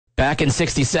Back in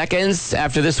 60 seconds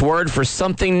after this word for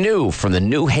something new from the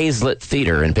New Hazlitt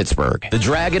Theater in Pittsburgh. The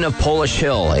Dragon of Polish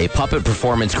Hill, a puppet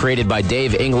performance created by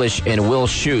Dave English and Will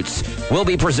Schutze, will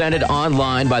be presented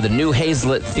online by the New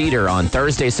Hazlitt Theater on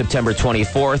Thursday, September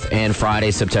 24th and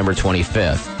Friday, September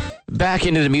 25th. Back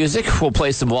into the music, we'll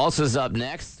play some waltzes up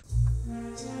next.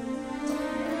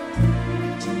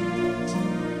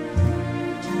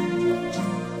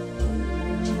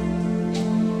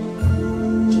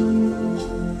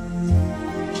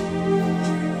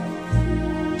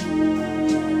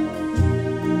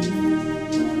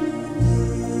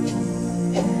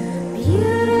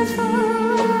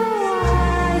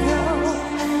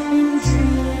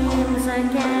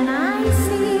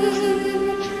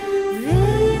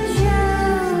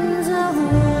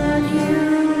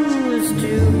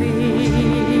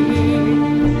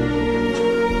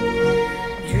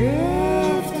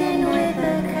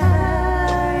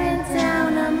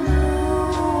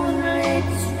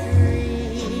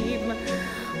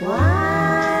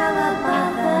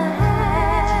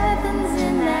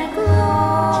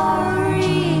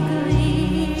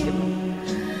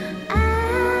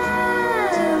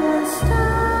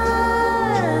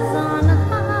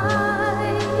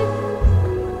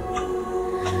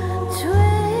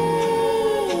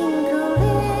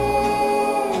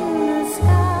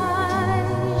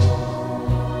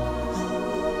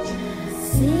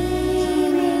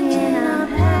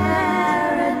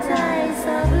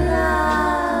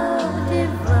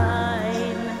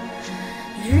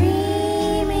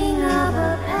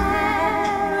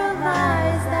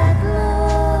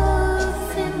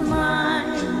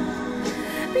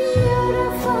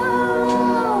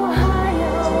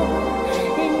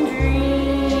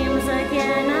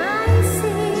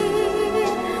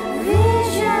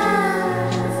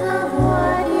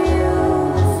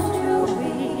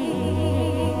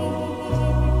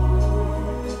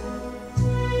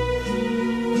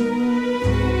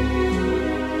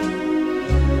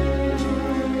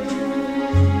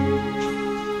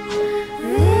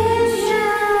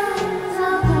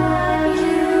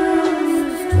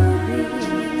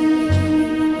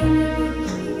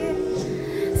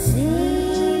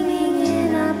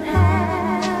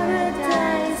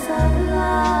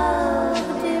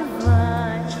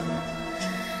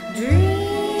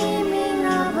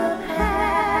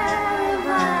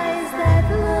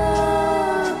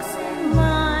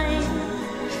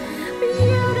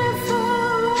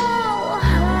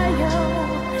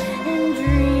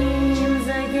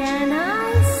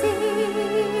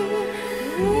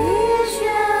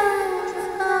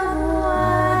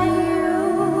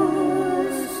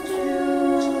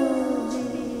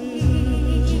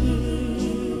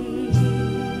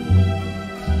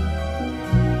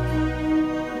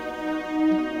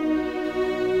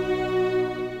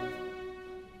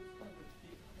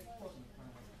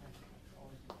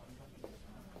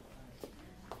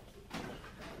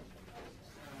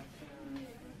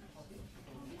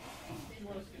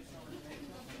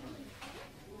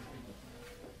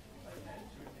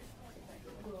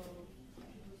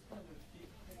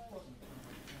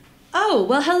 Oh,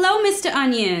 well, hello, Mr.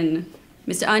 Onion.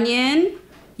 Mr. Onion,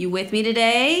 you with me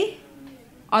today?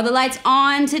 Are the lights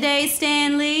on today,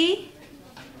 Stanley?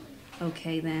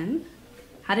 Okay, then.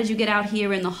 How did you get out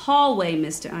here in the hallway,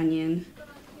 Mr. Onion?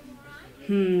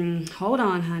 Hold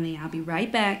on, honey. I'll be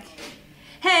right back.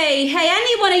 Hey, I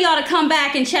need one of y'all to come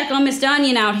back and check on Mr.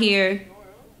 Onion out here.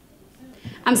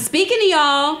 I'm speaking to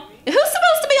y'all. Who's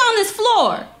supposed to be on this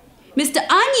floor? Mr.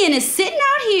 Onion is sitting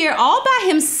out here all by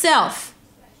himself.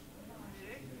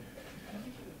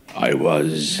 I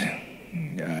was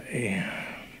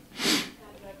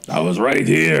right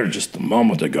here just a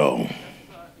moment ago.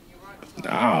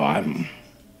 Now I'm...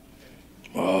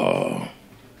 Oh,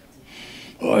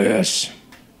 yes.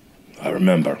 I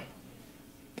remember.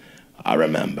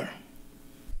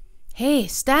 Hey,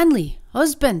 Stanley,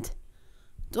 husband.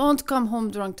 Don't come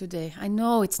home drunk today. I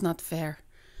know it's not fair.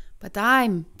 But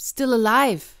I'm still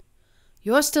alive.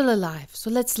 You're still alive, so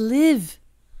let's live.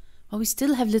 While we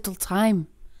still have little time.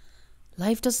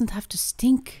 Life doesn't have to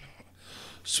stink.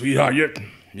 Sweetheart,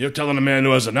 you're telling a man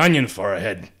who has an onion for a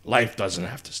head, life doesn't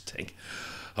have to stink.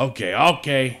 Okay. All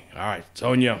right,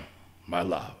 Tonya, my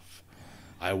love.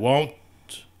 I won't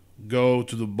go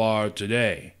to the bar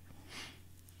today.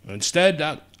 Instead,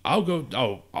 I'll go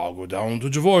down to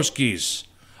Jaworski's.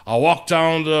 I'll walk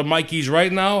down to Mikey's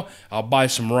right now. I'll buy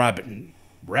some rabbit.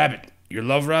 Rabbit. You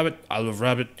love rabbit? I love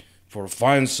rabbit for a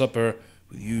fine supper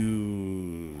with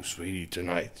you, sweetie,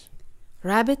 tonight.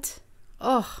 Rabbit?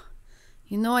 Oh,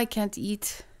 you know I can't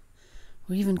eat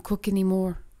or even cook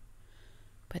anymore.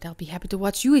 But I'll be happy to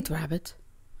watch you eat rabbit.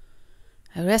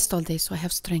 I rest all day so I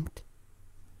have strength.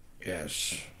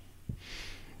 Yes.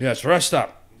 Yes, rest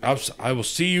up. I will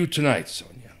see you tonight,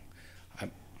 Sonia.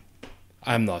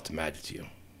 I'm not mad at you.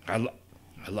 I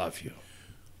love you.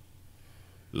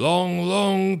 Long,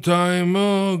 long time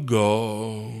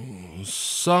ago,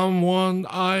 someone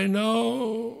I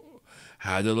know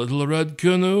had a little red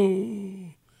canoe.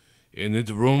 In it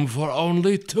room for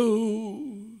only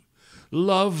two.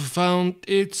 Love found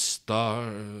its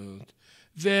start,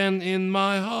 then in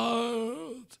my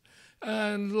heart,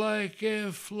 and like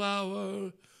a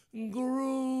flower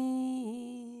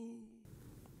grew.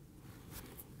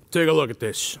 Take a look at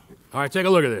this. All right, take a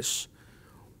look at this.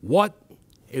 What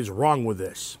is wrong with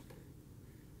this?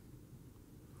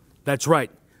 That's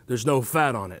right. There's no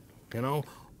fat on it, you know?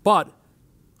 But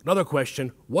another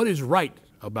question, what is right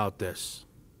about this?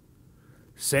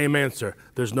 Same answer.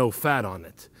 There's no fat on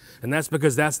it. And that's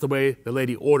because that's the way the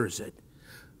lady orders it.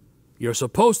 You're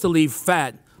supposed to leave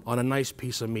fat on a nice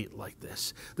piece of meat like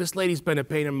this. This lady's been a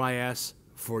pain in my ass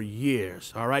for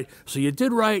years, all right? So you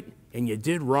did right and you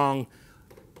did wrong.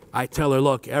 I tell her,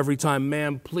 look, every time,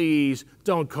 ma'am, please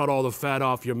don't cut all the fat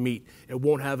off your meat. It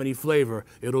won't have any flavor.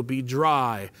 It'll be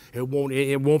dry. It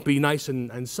won't be nice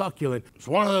and succulent. It's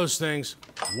one of those things.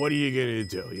 What are you gonna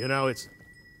do? You know, it's...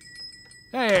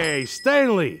 Hey,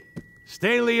 Stanley!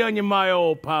 Stanley Onion, my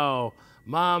old pal.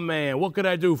 My man, what could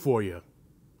I do for you?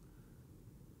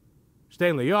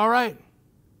 Stanley, you all right?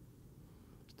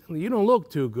 Stanley, you don't look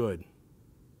too good.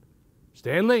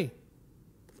 Stanley?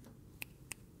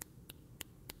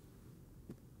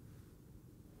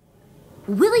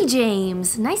 Willie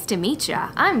James, nice to meet ya.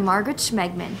 I'm Margaret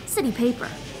Schmegman, City Paper.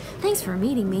 Thanks for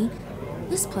meeting me.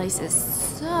 This place is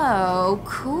so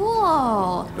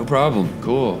cool. No problem.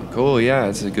 Cool, yeah,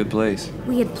 it's a good place.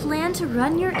 We had planned to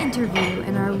run your interview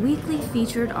in our weekly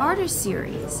featured artist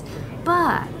series,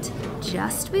 but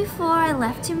just before I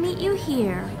left to meet you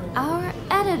here, our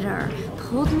editor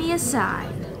pulled me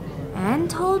aside and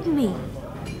told me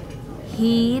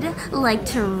he'd like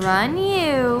to run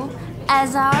you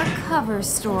as our cover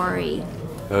story.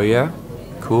 Oh yeah?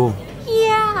 Cool.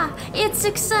 Yeah, it's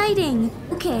exciting.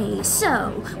 Okay,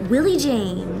 so, Willie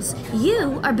James,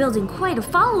 you are building quite a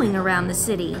following around the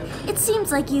city. It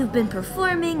seems like you've been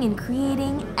performing and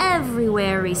creating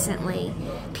everywhere recently.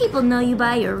 People know you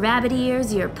by your rabbit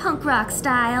ears, your punk rock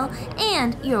style,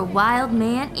 and your wild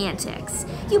man antics.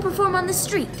 You perform on the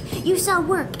street. You sell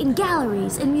work in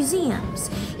galleries and museums.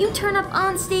 You turn up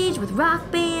on stage with rock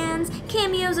bands,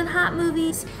 cameos in hot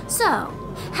movies. So,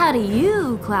 how do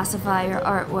you classify your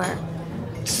artwork?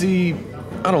 See,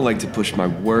 I don't like to push my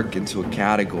work into a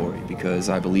category because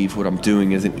I believe what I'm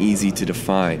doing isn't easy to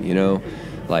define, you know?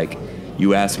 Like,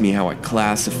 you ask me how I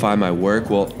classify my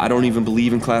work, well, I don't even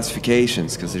believe in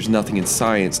classifications because there's nothing in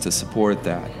science to support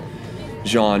that.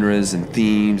 Genres and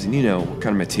themes and, you know, what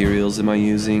kind of materials am I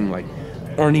using? Like,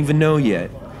 I don't even know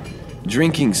yet.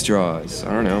 Drinking straws,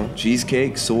 I don't know,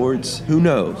 cheesecake, swords, who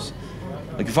knows?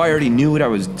 Like, if I already knew what I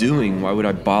was doing, why would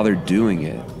I bother doing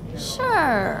it?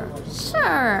 Sure.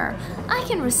 I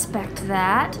can respect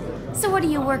that. So what are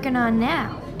you working on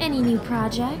now? Any new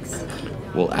projects?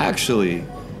 Well, actually,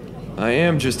 I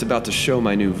am just about to show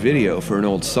my new video for an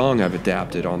old song I've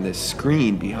adapted on this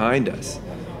screen behind us.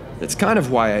 That's kind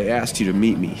of why I asked you to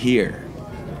meet me here.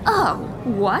 Oh,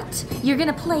 what? You're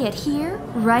gonna play it here,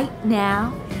 right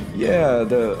now? Yeah,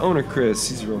 the owner, Chris,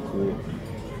 he's real cool.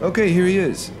 Okay, here he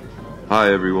is.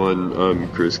 Hi everyone, I'm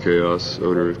Chris Chaos,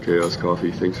 owner of Chaos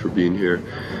Coffee. Thanks for being here.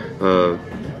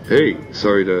 Hey,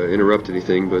 sorry to interrupt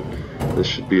anything, but this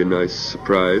should be a nice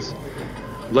surprise.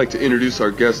 I'd like to introduce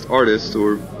our guest artist,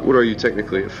 or what are you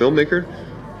technically, a filmmaker?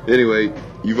 Anyway,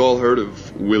 you've all heard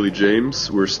of Willie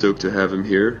James. We're stoked to have him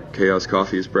here. Chaos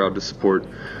Coffee is proud to support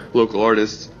local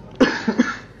artists.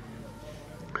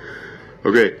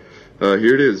 Okay,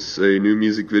 here it is, a new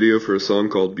music video for a song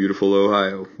called Beautiful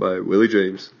Ohio by Willie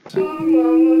James. I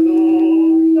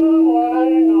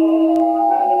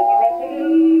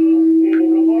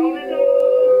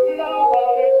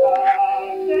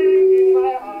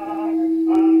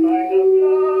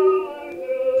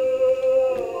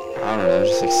don't know,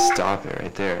 just like stop it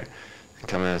right there.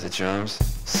 Come in with the drums,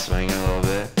 swing it a little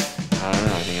bit. I don't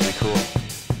know, I think it'd be cool.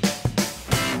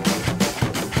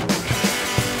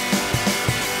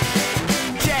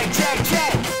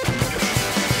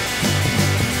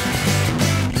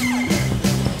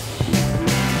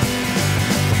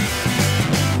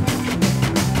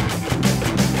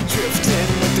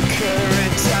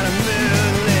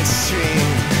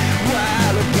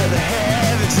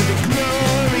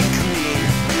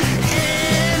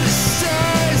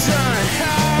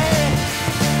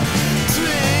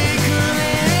 Twinkling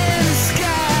in the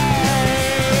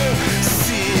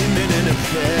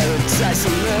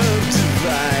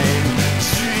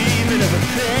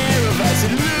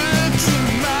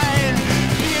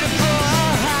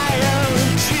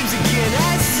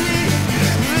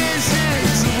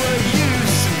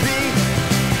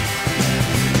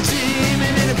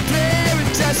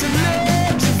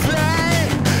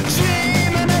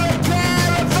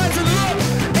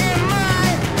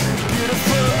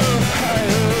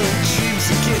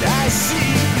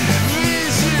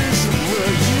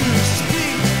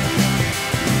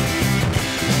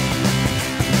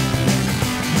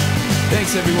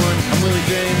Thanks everyone, I'm Willie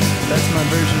James. That's my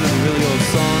version of a really old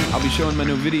song. I'll be showing my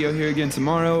new video here again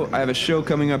tomorrow. I have a show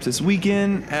coming up this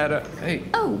weekend at a... Hey.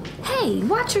 Oh, hey,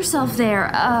 watch yourself there,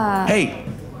 Hey,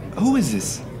 who is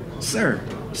this? Sir,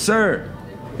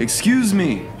 excuse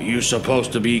me. You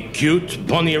supposed to be cute,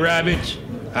 bunny rabbit?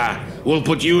 Ah, we'll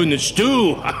put you in the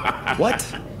stew. What?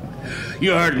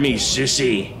 You heard me,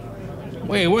 sissy.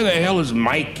 Wait, where the hell is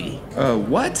Mikey?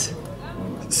 What?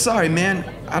 Sorry, man,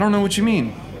 I don't know what you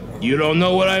mean. You don't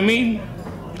know what I mean?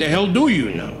 The hell do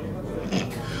you know?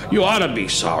 You ought to be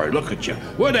sorry, look at you.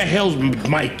 Where the hell's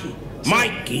Mikey?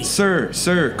 Mikey!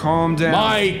 Sir, calm down.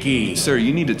 Mikey! Sir,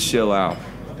 you need to chill out.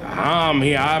 I'm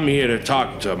here to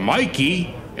talk to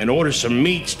Mikey and order some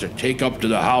meats to take up to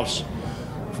the house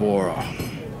for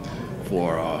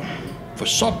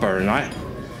supper, and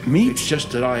Meat? it's just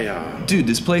that I, Dude,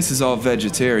 this place is all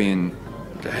vegetarian.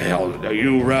 the hell, are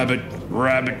you rabbit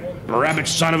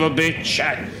son of a bitch?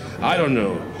 I don't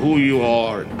know who you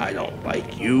are, and I don't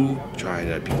like you trying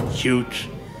to be cute.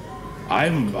 I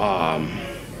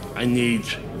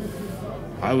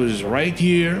was right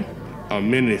here a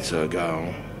minute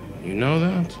ago. You know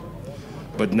that?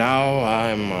 But now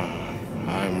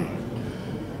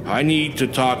I need to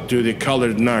talk to the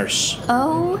colored nurse.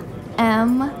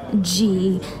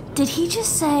 OMG. Did he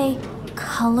just say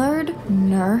colored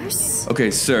nurse?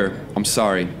 Okay, sir, I'm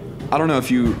sorry. I don't know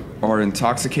if you are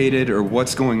intoxicated or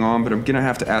what's going on, but I'm gonna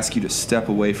have to ask you to step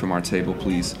away from our table,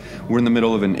 please. We're in the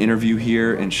middle of an interview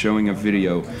here and showing a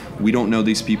video. We don't know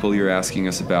these people you're asking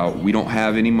us about. We don't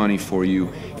have any money for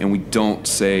you, and we don't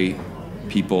say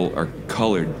people are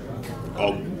colored.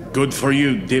 Oh, good for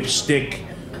you, dipstick.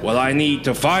 Well, I need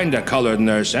to find a colored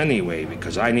nurse anyway,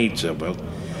 because I need to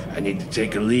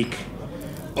take a leak.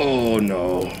 Oh,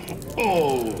 no.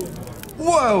 Oh.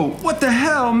 Whoa, what the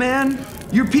hell, man?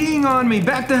 You're peeing on me.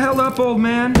 Back the hell up, old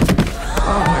man.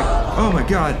 Oh my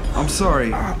God, I'm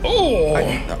sorry. Oh.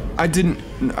 I didn't.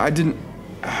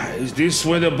 Is this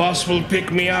where the bus will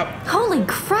pick me up? Holy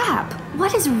crap!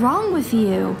 What is wrong with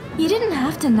you? You didn't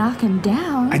have to knock him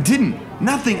down. I didn't.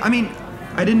 Nothing. I mean,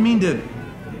 I didn't mean to.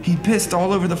 He pissed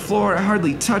all over the floor. I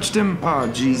hardly touched him. Oh,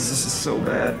 jeez, this is so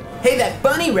bad. Hey, that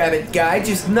bunny rabbit guy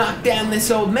just knocked down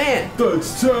this old man.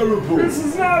 That's terrible. This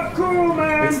is not cool,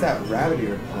 man. It's that rabbit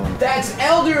ear. That's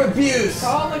elder abuse.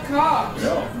 Call the cops.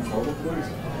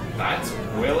 That's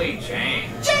Willie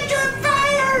James. Ginger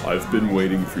fire! I've been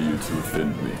waiting for you to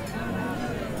offend me.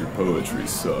 Your poetry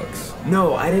sucks.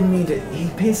 No, I didn't mean to. He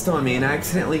pissed on me and I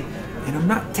accidentally. And I'm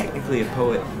not technically a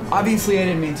poet. Obviously, I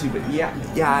didn't mean to, but yeah,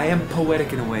 I am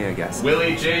poetic in a way, I guess.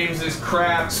 Willie James is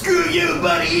crap. Screw you,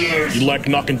 bunny ears! You like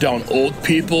knocking down old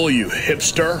people, you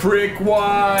hipster?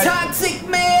 Prickwad! Toxic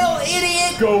male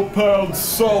idiot! Go pound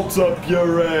salt up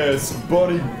your ass,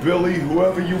 Buddy Billy,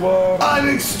 whoever you are. I'm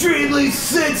extremely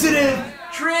sensitive!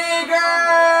 Triggered!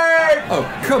 Oh,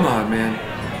 come on, man.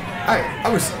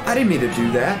 I didn't mean to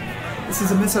do that. This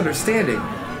is a misunderstanding.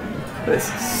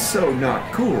 This is so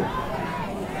not cool.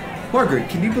 Margaret,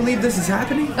 can you believe this is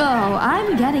happening? Oh,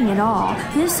 I'm getting it all.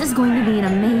 This is going to be an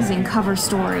amazing cover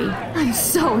story. I'm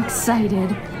so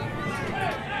excited.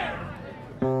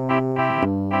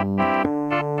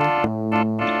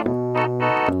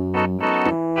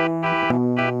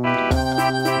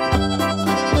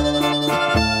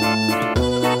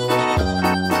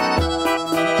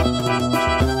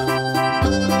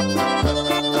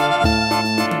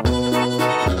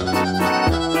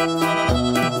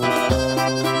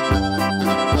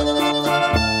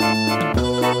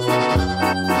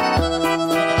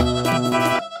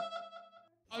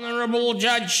 Honorable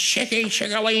Judge Chicky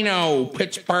Chickalino,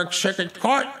 Pittsburgh Circuit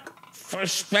Court for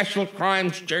Special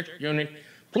Crimes District Unit.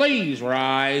 Please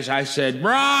rise. I said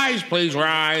rise, please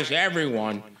rise,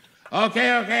 everyone.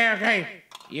 Okay.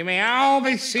 You may all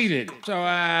be seated.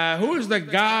 So, who is the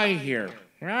guy here,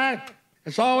 right?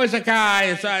 It's always a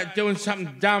guy that's doing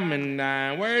something dumb,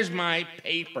 and where's my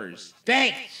papers?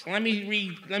 Thanks. Let me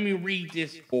read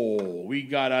this. Oh, we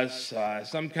got us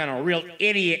some kind of real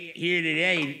idiot here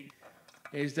today.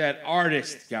 Is that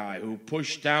artist guy who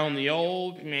pushed down the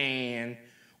old man.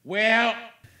 Well,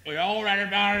 we all read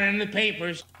about it in the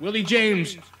papers. Willie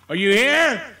James, are you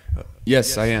here?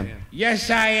 Yes, I am. Yes,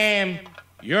 I am.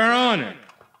 Your Honor.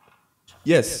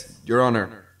 Yes, Your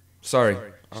Honor. Sorry.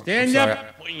 Stand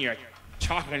up when you're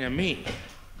talking to me.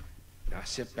 Now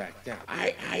sit back down.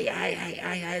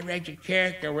 I read your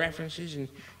character references, and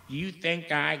you think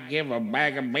I give a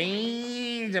bag of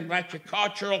beans about your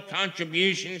cultural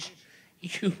contributions?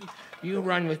 You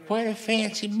run with quite a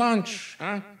fancy bunch,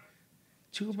 huh?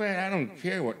 Too bad I don't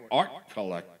care what art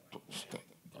collectors think.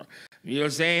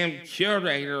 museum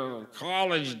curator, or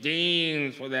college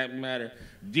deans for that matter.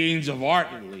 Deans of art,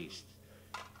 at least.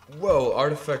 Well,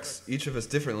 art affects each of us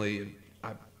differently.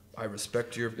 I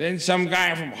respect your... Then some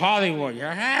guy from Hollywood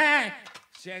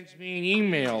sends me an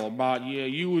email about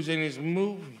you was in his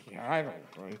movie. I don't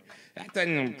know. That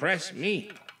doesn't impress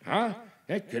me, huh?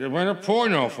 That could have been a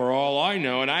porno for all I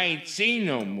know, and I ain't seen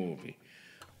no movie.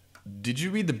 Did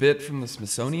you read the bit from the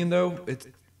Smithsonian, though?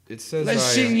 It says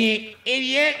Listen, you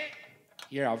idiot!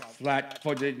 You're a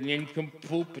flat-footed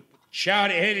nincompoop,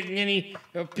 chowder-headed ninny,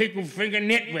 a pickle-finger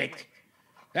nitwit.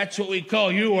 That's what we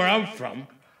call you where I'm from.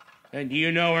 And do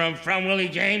you know where I'm from, Willie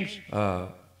James?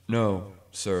 No,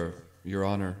 sir, Your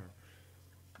Honor.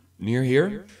 Near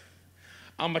here?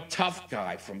 I'm a tough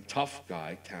guy from Tough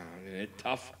Guy Town in a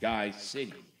tough guy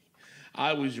city.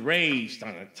 I was raised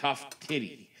on a tough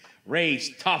titty,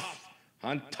 raised tough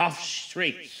on tough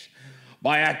streets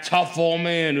by a tough old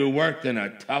man who worked in a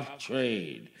tough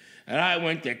trade. And I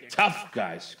went to tough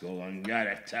guy school and got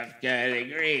a tough guy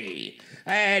degree.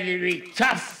 I had to be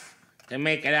tough to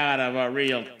make it out of a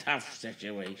real tough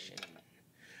situation.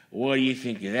 What do you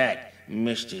think of that,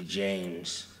 Mr.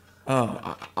 James?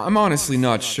 I'm honestly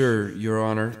not sure, Your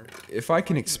Honor. If I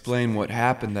can explain what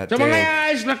happened that Do day... my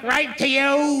eyes look right to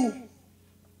you,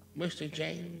 Mr.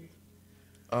 James?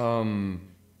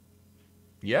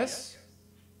 Yes,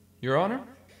 Your Honor?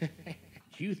 Do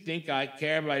you think I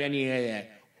care about any of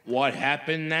that what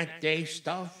happened that day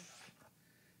stuff?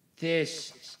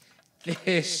 This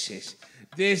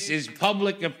is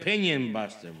public opinion,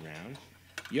 Buster Brown.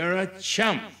 You're a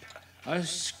chump, a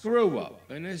screw-up,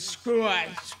 and a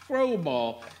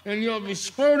screwball, and you'll be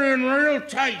screwed in real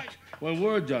tight when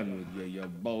we're done with you,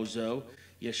 you bozo.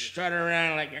 You strut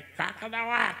around like a cock of the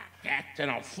walk, acting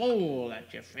a fool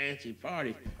at your fancy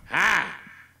party. Ha!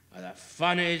 Well, the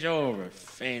fun is over,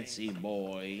 fancy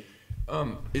boy.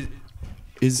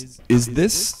 Is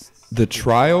this the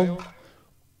trial?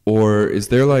 Or is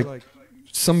there, like,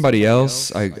 somebody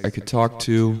else I could talk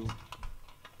to?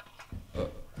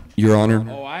 Your Honor?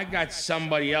 Oh, I got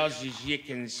somebody else you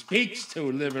can speak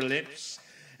to, liver lips.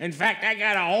 In fact, I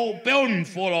got a whole building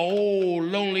full of old,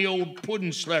 lonely old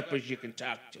pudding slurpers you can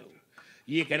talk to.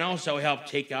 You can also help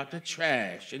take out the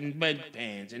trash and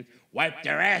bedpans and wipe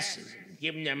their asses and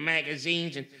give them their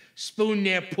magazines and spoon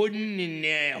their pudding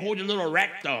and hold their little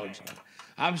rat dogs.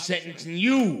 I'm sentencing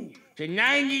you to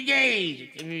 90 days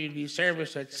of community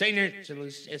service at St.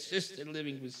 Ursula's Assisted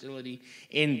Living Facility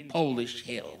in Polish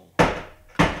Hill.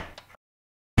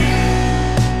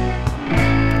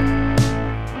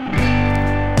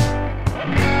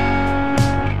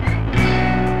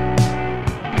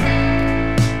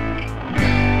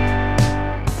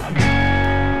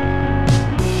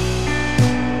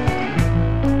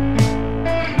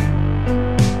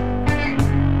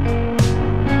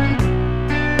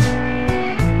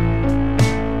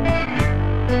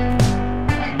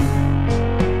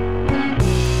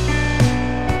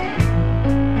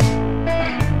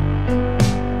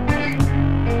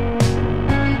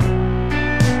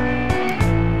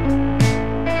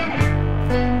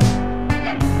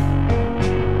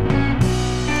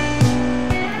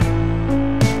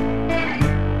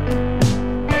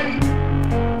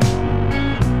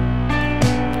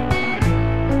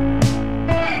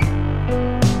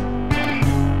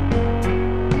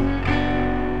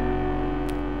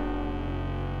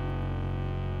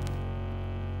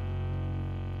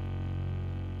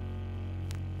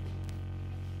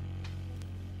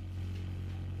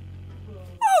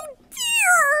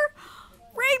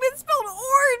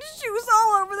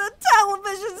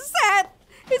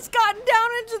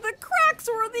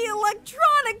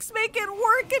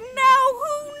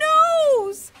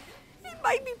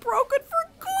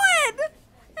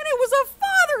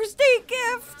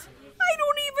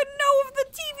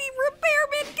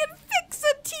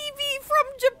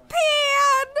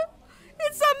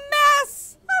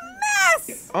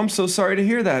 I'm so sorry to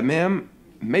hear that, ma'am.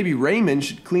 Maybe Raymond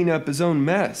should clean up his own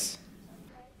mess.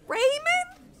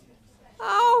 Raymond?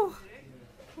 Oh,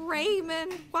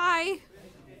 Raymond. Why,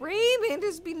 Raymond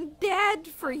has been dead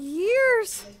for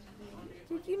years.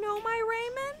 Did you know my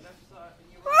Raymond?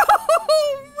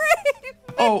 Oh,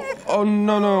 Raymond! Oh,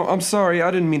 no, I'm sorry. I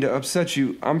didn't mean to upset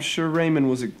you. I'm sure Raymond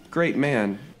was a great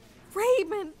man.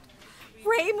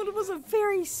 Raymond was a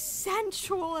very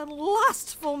sensual and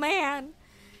lustful man.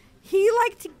 He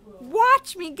liked to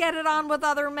watch me get it on with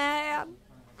other men.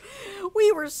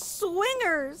 We were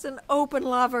swingers and open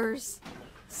lovers.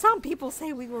 Some people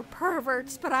say we were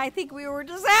perverts, but I think we were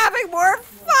just having more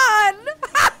fun.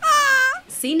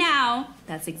 See now,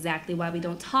 that's exactly why we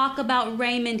don't talk about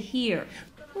Raymond here.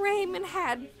 Raymond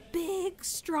had big,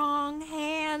 strong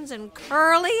hands. hands and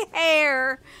curly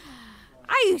hair.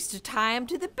 I used to tie him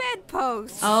to the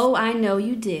bedpost. Oh, I know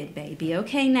you did, baby.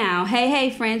 Okay, now. Hey,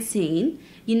 Francine.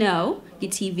 You know, your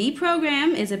TV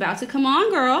program is about to come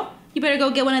on, girl. You better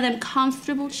go get one of them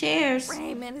comfortable chairs.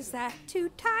 Raymond, is that too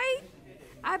tight?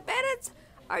 I bet it's...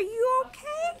 Are you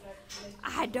okay?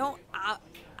 I don't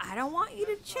want you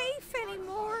to chafe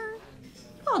anymore.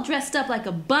 You're all dressed up like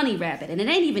a bunny rabbit, and it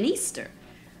ain't even Easter.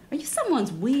 Are you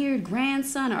someone's weird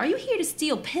grandson, or are you here to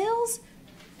steal pills?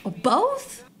 Or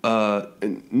both?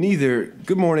 Neither.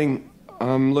 Good morning.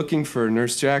 I'm looking for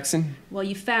Nurse Jackson. Well,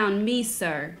 you found me,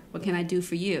 sir. What can I do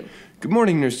for you? Good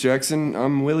morning, Nurse Jackson.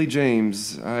 I'm Willie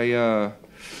James. Oh,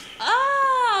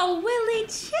 Willie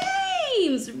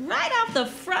James! Right off the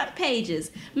front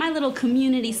pages. My little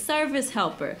community service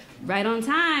helper. Right on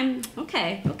time.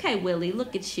 Okay, Willie,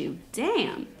 look at you.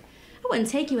 Damn. I wouldn't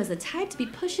take you as the type to be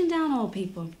pushing down old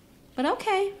people. But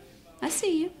okay, I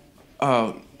see you.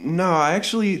 No, I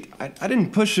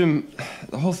didn't push him.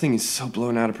 The whole thing is so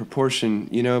blown out of proportion,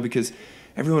 you know, because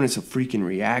everyone is so freaking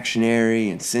reactionary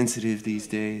and sensitive these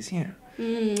days, you know.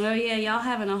 Oh yeah, y'all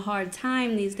having a hard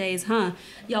time these days, huh?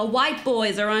 Y'all white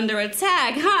boys are under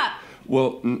attack, huh?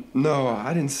 Well, no,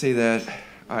 I didn't say that.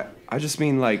 I just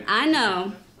mean like... I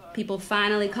know. People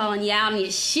finally calling you out on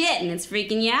your shit and it's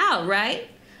freaking you out, right?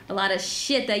 A lot of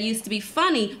shit that used to be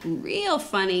funny, real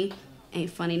funny,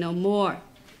 ain't funny no more.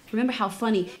 Remember how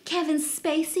funny Kevin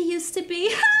Spacey used to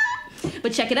be?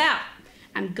 But check it out.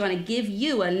 I'm gonna give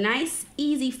you a nice,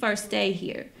 easy first day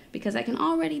here because I can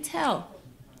already tell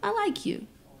I like you.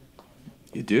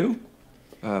 You do?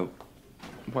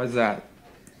 Why's that?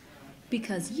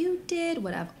 Because you did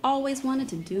what I've always wanted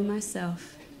to do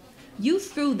myself. You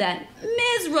threw that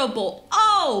miserable,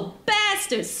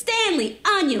 bastard Stanley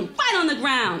Onion right on the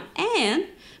ground. And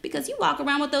because you walk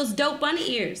around with those dope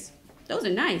bunny ears. Those are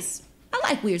nice. I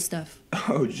like weird stuff.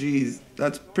 Oh, geez,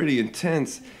 that's pretty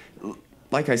intense.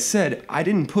 Like I said, I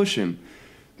didn't push him.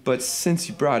 But since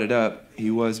you brought it up,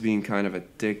 he was being kind of a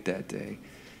dick that day.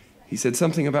 He said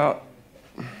something about...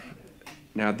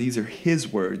 Now, these are his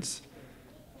words.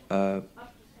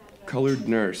 Colored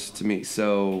nurse to me,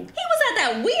 so... He was at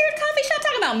that weird coffee shop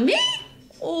talking about me?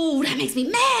 Oh, that makes me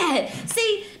mad.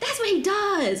 See, that's what he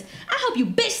does. I hope you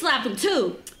bitch slapped him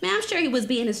too. Man, I'm sure he was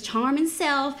being his charming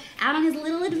self, out on his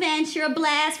little adventure, a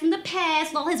blast from the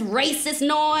past, with all his racist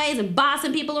noise and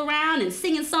bossing people around and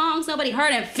singing songs nobody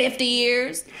heard in 50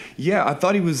 years. Yeah, I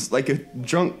thought he was like a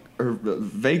drunk or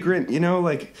vagrant, you know,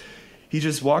 like he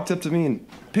just walked up to me and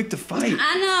picked a fight.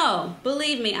 I know.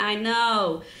 Believe me, I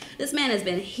know. This man has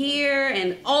been here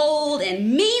and old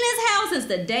and mean as hell since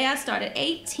the day I started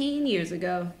 18 years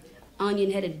ago.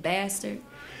 Onion-headed bastard.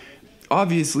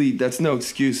 Obviously, that's no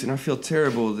excuse, and I feel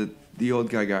terrible that the old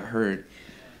guy got hurt.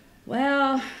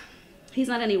 Well, he's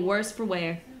not any worse for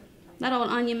wear. That old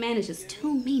onion man is just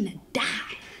too mean to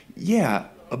die. Yeah,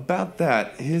 about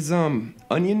that. His,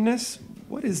 onionness?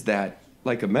 What is that?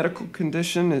 Like a medical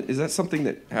condition? Is that something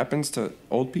that happens to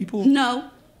old people? No.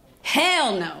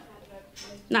 Hell no.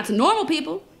 Not to normal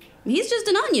people. He's just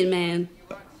an onion man.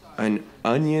 An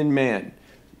onion man?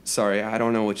 Sorry, I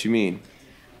don't know what you mean.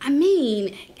 I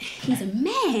mean, he's a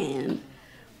man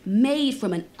made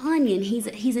from an onion.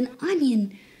 He's an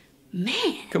onion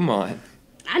man. Come on.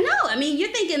 I know. I mean,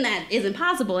 you're thinking that isn't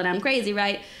possible and I'm crazy,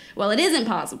 right? Well, it isn't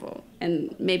possible.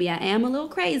 And maybe I am a little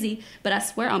crazy, but I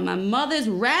swear on my mother's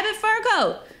rabbit fur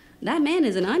coat, that man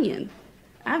is an onion.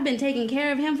 I've been taking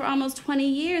care of him for almost 20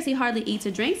 years. He hardly eats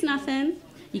or drinks nothing.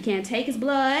 You can't take his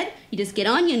blood. You just get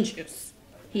onion juice.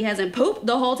 He hasn't pooped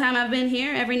the whole time I've been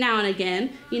here. Every now and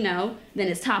again, you know, then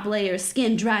his top layer of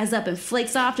skin dries up and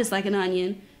flakes off just like an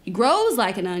onion. He grows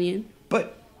like an onion.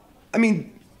 But, I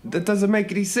mean, that doesn't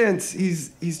make any sense.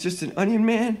 He's just an onion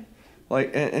man?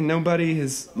 Like, and nobody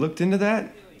has looked into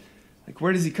that? Like,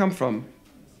 where does he come from?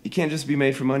 He can't just be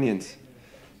made from onions.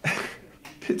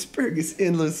 Pittsburgh is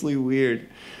endlessly weird.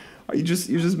 You're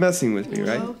just messing with me,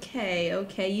 right?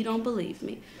 Okay, you don't believe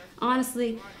me.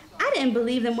 Honestly, I didn't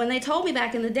believe them when they told me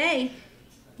back in the day.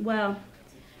 Well,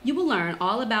 you will learn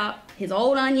all about his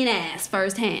old onion ass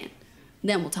firsthand.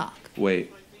 Then we'll talk.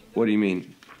 Wait, what do you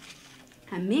mean?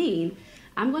 I mean,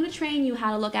 I'm going to train you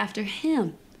how to look after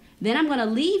him. Then I'm going to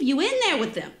leave you in there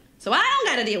with them. So I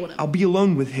don't got to deal with him. I'll be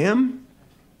alone with him?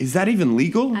 Is that even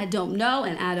legal? I don't know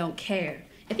and I don't care.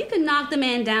 If you can knock the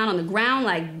man down on the ground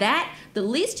like that, the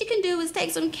least you can do is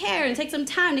take some care and take some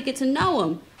time to get to know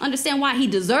him. Understand why he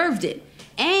deserved it.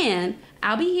 And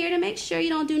I'll be here to make sure you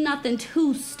don't do nothing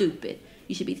too stupid.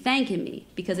 You should be thanking me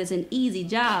because it's an easy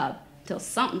job till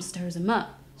something stirs him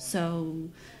up. So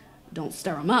don't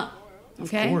stir him up,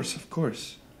 okay? Of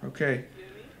course. Okay.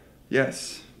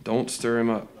 Yes, Don't stir him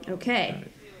up. Okay.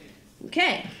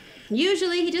 Okay.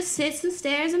 Usually he just sits and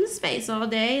stares into space all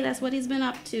day. That's what he's been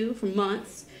up to for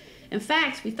months. In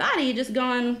fact, we thought he had just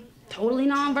gone totally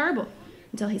nonverbal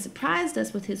until he surprised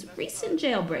us with his recent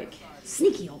jailbreak.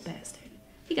 Sneaky old bastard.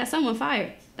 He got someone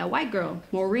fired. That white girl,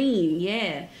 Maureen,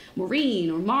 yeah.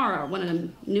 Maureen or Mara, one of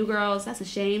them new girls. That's a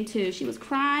shame, too. She was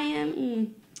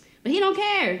crying. But he don't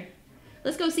care.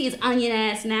 Let's go see his onion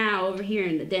ass now over here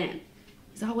in the den.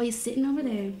 He's always sitting over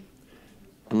there.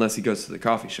 Unless he goes to the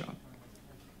coffee shop.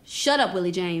 Shut up,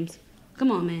 Willie James.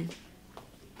 Come on, man.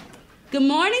 Good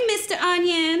morning, Mr.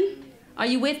 Onion. Are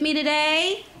you with me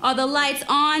today? Are the lights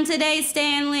on today,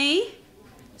 Stanley?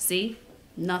 See?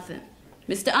 Nothing.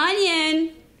 Mr.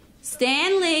 Onion.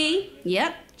 Stanley.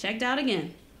 Yep, checked out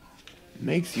again.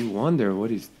 Makes you wonder what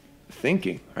he's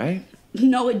thinking, right?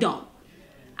 No, it don't.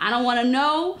 I don't want to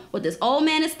know what this old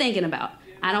man is thinking about.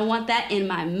 I don't want that in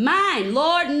my mind.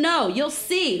 Lord, no. You'll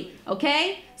see,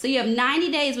 okay? So you have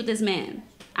 90 days with this man.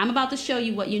 I'm about to show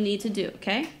you what you need to do,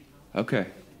 okay? Okay.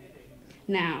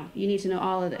 Now, you need to know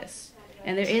all of this.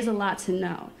 And there is a lot to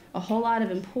know. A whole lot of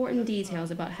important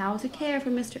details about how to care for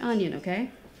Mr. Onion,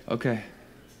 okay? Okay.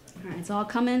 All right, it's all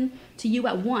coming to you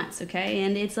at once, okay?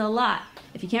 And it's a lot.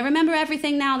 If you can't remember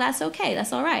everything now, that's okay.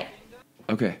 That's all right.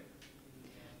 Okay.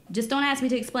 Just don't ask me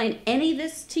to explain any of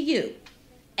this to you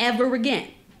ever again.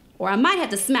 Or I might have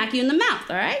to smack you in the mouth,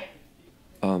 all right?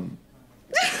 Oh,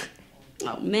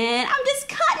 man, I'm just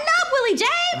cutting up, Willie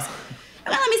James.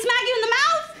 You're gonna let me smack you in the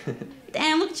mouth?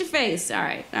 Damn, look at your face. All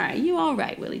right, you all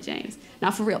right, Willie James.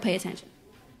 Now, for real, pay attention.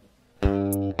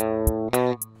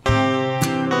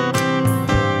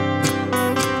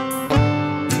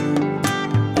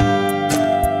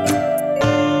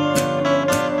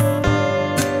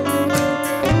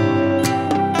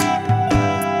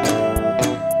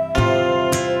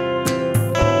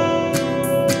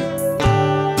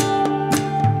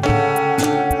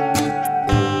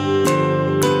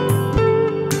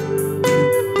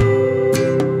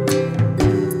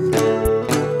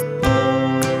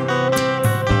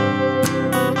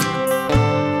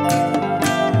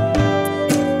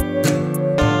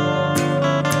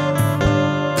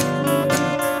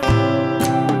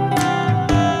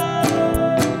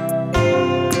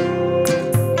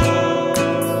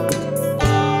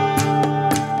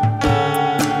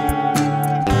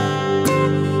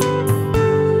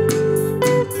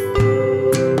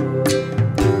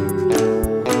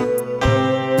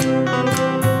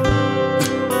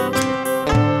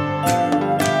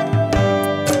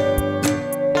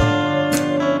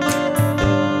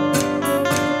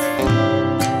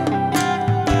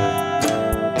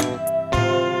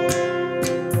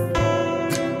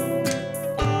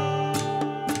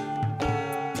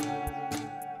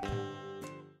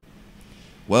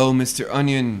 Well, Mr.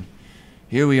 Onion,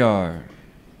 here we are.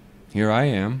 Here I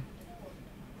am.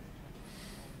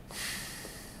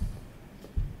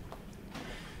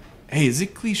 Hey, is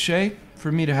it cliche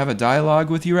for me to have a dialogue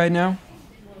with you right now?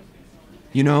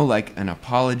 You know, like an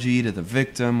apology to the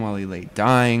victim while he lay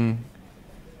dying.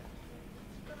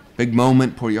 Big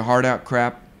moment, pour your heart out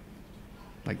crap.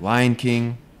 Like Lion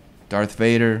King, Darth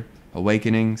Vader,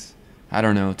 Awakenings. I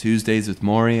don't know, Tuesdays with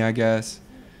Maury, I guess.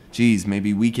 Geez,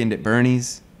 maybe Weekend at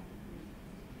Bernie's.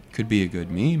 Could be a good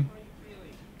meme.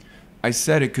 I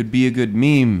said it could be a good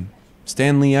meme.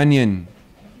 Stanley Onion.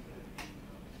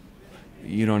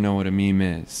 You don't know what a meme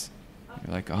is.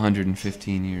 You're like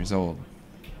 115 years old.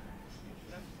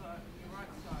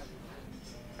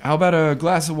 How about a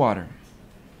glass of water?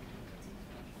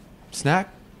 Snack?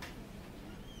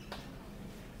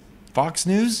 Fox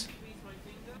News?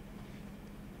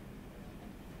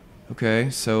 Okay,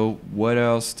 so what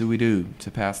else do we do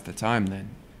to pass the time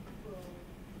then?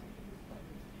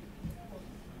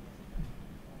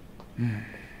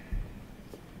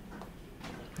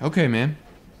 Okay, man.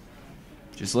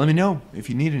 Just let me know if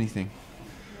you need anything.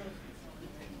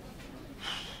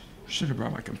 Should have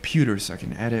brought my computer so I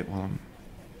can edit while I'm...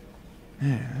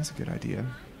 Yeah, that's a good idea.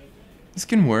 This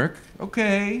can work.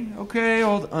 Okay,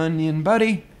 old onion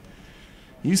buddy.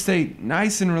 You stay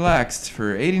nice and relaxed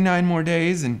for 89 more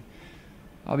days and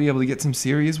I'll be able to get some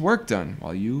serious work done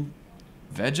while you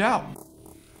veg out.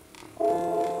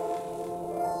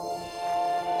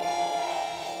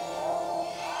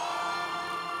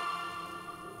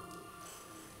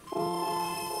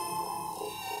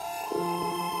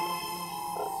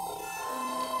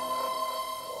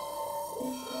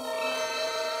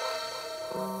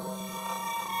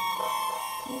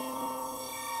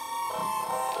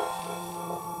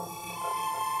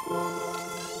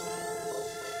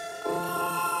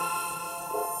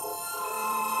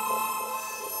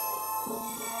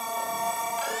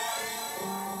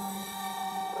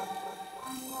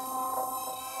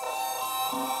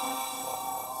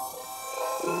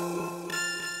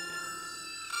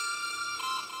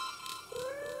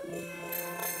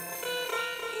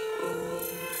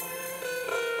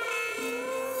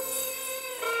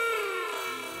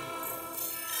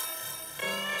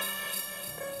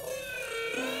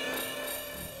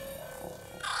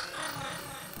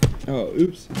 Oh,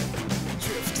 oops.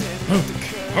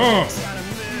 Oh.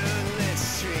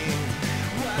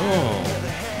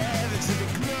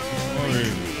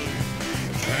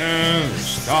 And the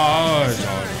stars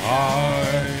on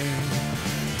high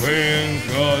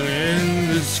twinkle in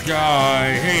the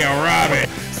sky. Hey, a rabbit.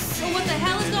 So what the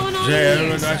hell is going on There,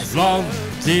 here? that's love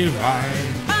divine.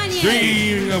 Onion!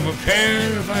 Dreaming of a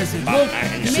pair of eyes that look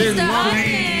Mr.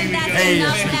 Onion, that's hey,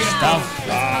 enough some now. stuff. Calm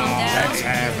down. Let's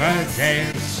have a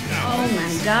dance. Oh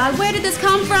my God, where did this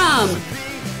come from?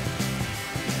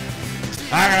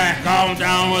 I gotta calm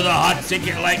down with a hot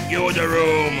ticket like you in the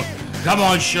room. Come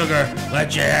on, sugar,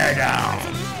 let your hair down.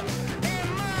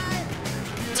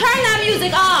 Turn that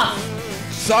music off!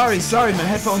 Sorry, my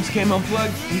headphones came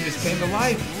unplugged. He just came to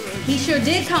life. He sure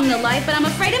did come to life, but I'm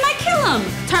afraid it might kill him.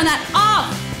 Turn that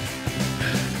off!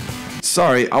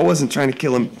 Sorry, I wasn't trying to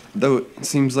kill him, though it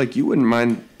seems like you wouldn't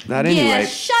mind that anyway. Yeah,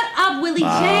 shut up, Willie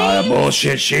Ah, James.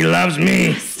 bullshit, she loves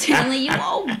me. Stanley, you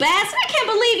old bastard. I can't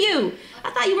believe you. I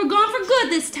thought you were gone for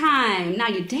good this time. Now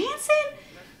you're dancing?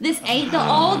 This ain't the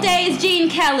old days, Gene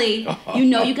Kelly. You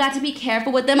know you got to be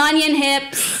careful with them onion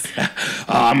hips.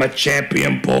 I'm a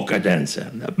champion polka dancer,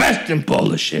 the best in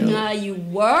Polish Hill. You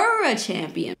were a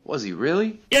champion. Was he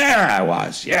really? Yeah, I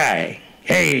was, yeah.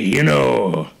 Hey, you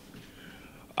know,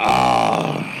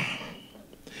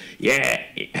 yeah,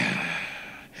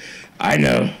 I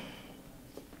know.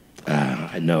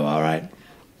 I know, all right.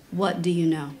 What do you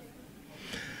know?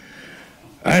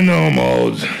 I know I'm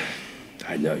old.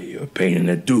 I know you're a pain in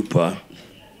the duper.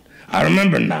 I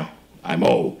remember now. I'm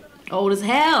old. Old as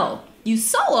hell. You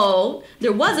so old,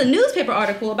 there was a newspaper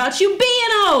article about you being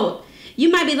old. You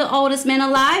might be the oldest man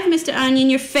alive, Mr. Onion.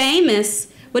 You're famous.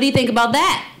 What do you think about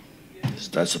that? Is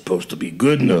that supposed to be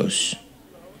good news?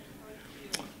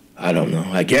 I don't know.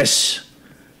 I guess.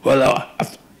 Well,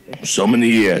 so many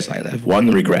years, I have one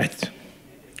regret.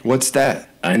 What's that?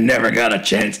 I never got a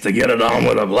chance to get it on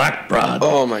with a black broad.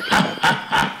 Oh my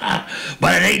God.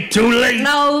 But it ain't too late.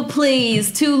 No,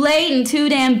 please. Too late and too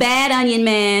damn bad, Onion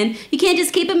Man. You can't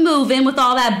just keep it moving with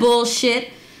all that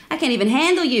bullshit. I can't even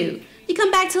handle you. You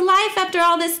come back to life after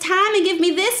all this time and give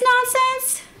me this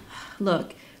nonsense?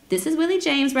 Look, this is Willie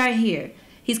James right here.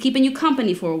 He's keeping you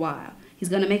company for a while. He's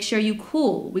gonna make sure you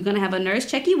cool. We're gonna have a nurse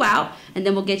check you out, and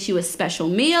then we'll get you a special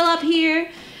meal up here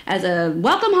as a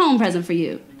welcome home present for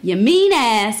you. You mean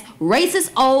ass,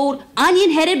 racist old,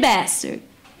 onion-headed bastard.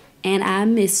 And I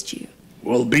missed you.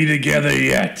 We'll be together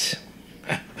yet.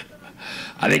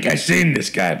 I think I've seen this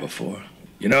guy before.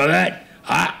 You know that?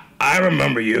 I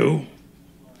remember you.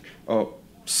 Oh,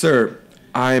 sir,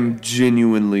 I'm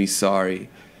genuinely sorry.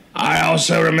 I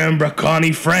also remember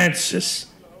Connie Francis.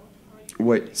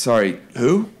 Wait, sorry,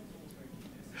 who?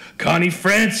 Connie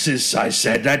Francis, I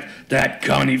said. That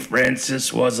Connie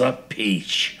Francis was a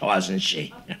peach, wasn't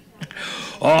she?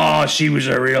 Oh, she was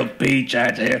a real peach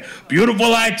out there.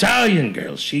 Beautiful Italian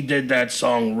girl. She did that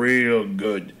song real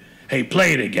good. Hey,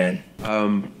 play it again.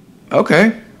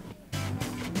 Okay.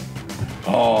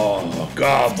 Oh,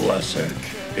 God bless her.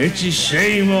 It's a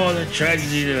shame all the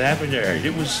tragedy that happened to her.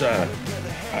 It was, I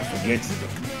forget,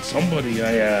 somebody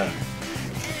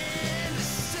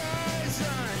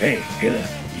Hey, hear that?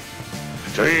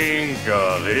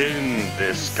 Twinkle in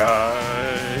the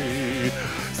sky,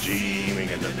 dreaming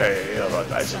in the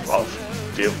paradise of love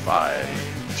divine,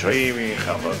 dreaming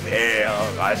of a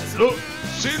paradise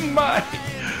looks in my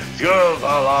girls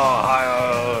all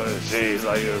higher, she's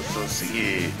I used to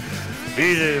see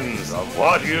visions of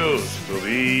what used to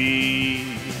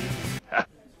be.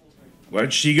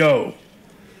 Where'd she go?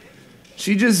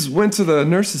 She just went to the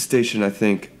nurse's station, I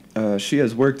think. She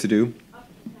has work to do.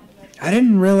 I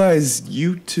didn't realize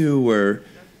you two were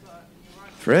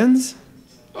friends?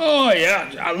 Oh,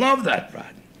 yeah, I love that,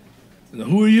 Brad.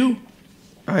 Who are you?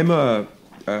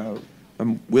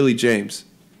 I'm Willie James.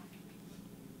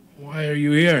 Why are you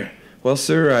here? Well,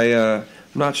 sir,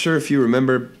 I'm not sure if you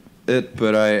remember it,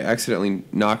 but I accidentally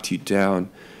knocked you down,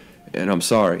 and I'm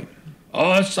sorry.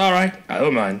 Oh, it's all right. I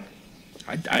don't mind.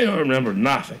 I don't remember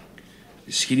nothing.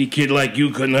 A skinny kid like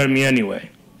you couldn't hurt me anyway.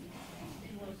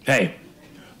 Hey,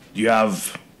 do you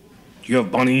have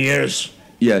bunny ears?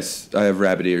 Yes, I have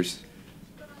rabbit ears.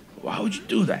 Why would you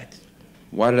do that?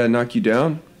 Why did I knock you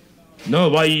down? No,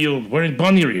 why are you wearing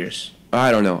bunny ears?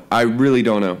 I don't know. I really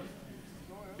don't know.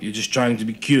 You're just trying to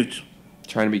be cute.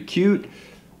 Trying to be cute?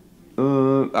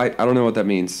 I don't know what that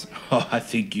means. Oh, I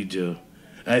think you do.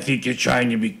 I think you're trying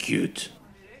to be cute.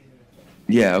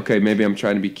 Yeah, okay, maybe I'm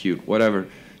trying to be cute. Whatever.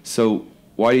 So,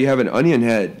 why do you have an onion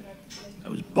head? I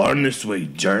was born this way,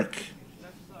 jerk.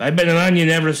 I've been an onion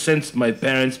ever since my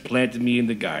parents planted me in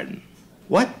the garden.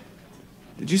 What?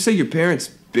 Did you say your parents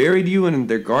buried you in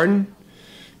their garden?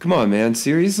 Come on, man,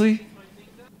 seriously?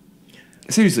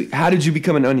 Seriously, how did you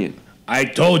become an onion? I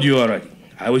told you already.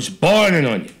 I was born an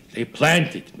onion. They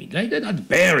planted me. They're not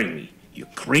burying me. You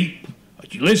creep. Are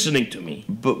you listening to me?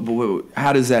 But wait,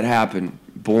 how does that happen?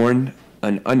 Born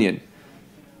an onion.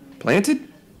 Planted?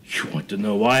 You want to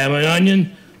know why I'm an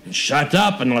onion? Then shut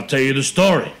up and I'll tell you the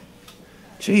story.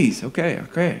 Jeez,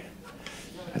 okay.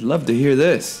 I'd love to hear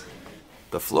this.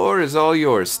 The floor is all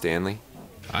yours, Stanley.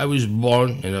 I was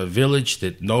born in a village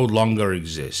that no longer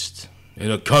exists. In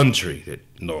a country that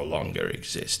no longer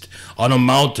exists. On a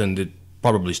mountain that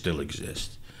probably still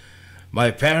exists. My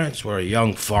parents were a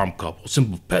young farm couple,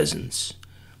 simple peasants.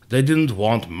 They didn't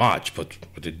want much, but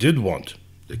what they did want,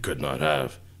 they could not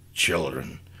have.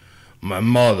 Children. My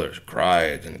mother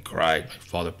cried and cried. My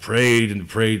father prayed and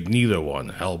prayed. Neither one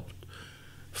helped.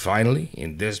 Finally,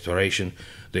 in desperation,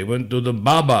 they went to the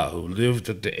Baba who lived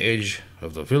at the edge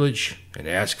of the village and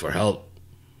asked for help.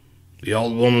 The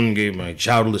old woman gave my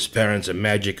childless parents a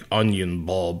magic onion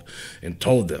bulb and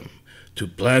told them to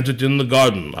plant it in the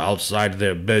garden outside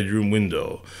their bedroom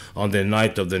window on the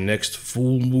night of the next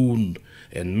full moon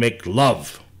and make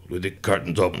love with the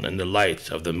curtains open and the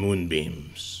light of the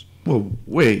moonbeams. Well,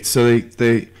 wait, so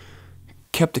they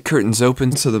kept the curtains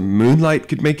open so the moonlight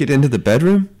could make it into the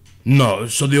bedroom? No,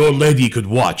 so the old lady could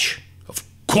watch. Of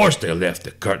course they left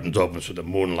the curtains open so the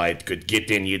moonlight could get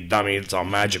in, you dummy. It's how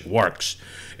magic works.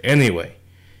 Anyway,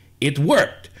 it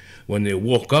worked. When they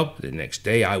woke up the next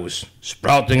day, I was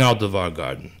sprouting out of our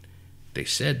garden. They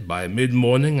said by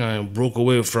mid-morning I broke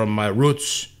away from my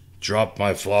roots, dropped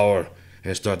my flower,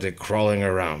 and started crawling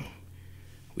around.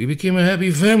 We became a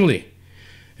happy family.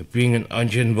 And being an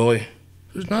onion boy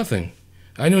was nothing.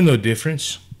 I knew no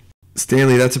difference.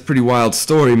 Stanley, that's a pretty wild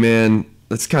story, man.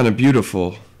 That's kind of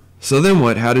beautiful. So then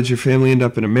what? How did your family end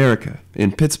up in America,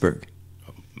 in Pittsburgh?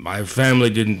 My family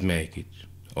didn't make it.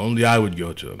 Only I would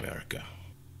go to America.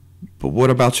 But what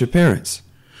about your parents?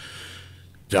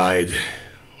 Died.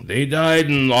 They died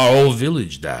and our whole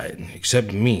village died,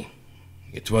 except me.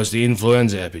 It was the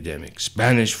influenza epidemic,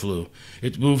 Spanish flu.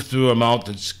 It moved through our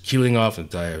mountains, killing off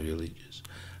entire villages.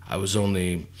 I was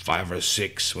only 5 or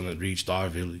 6 when it reached our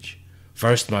village.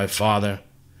 First my father,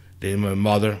 then my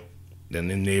mother, then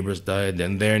the neighbors died,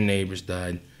 then their neighbors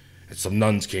died, and some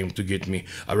nuns came to get me.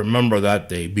 I remember that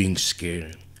day being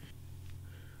scared.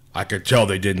 I could tell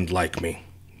they didn't like me,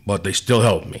 but they still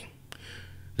helped me.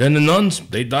 Then the nuns,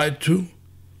 they died too.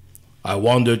 I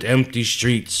wandered empty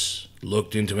streets,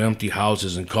 looked into empty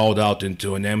houses, and called out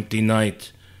into an empty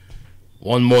night.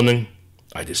 One morning,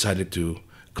 I decided to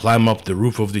climb up the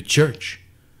roof of the church.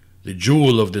 The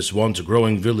jewel of this once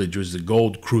growing village was the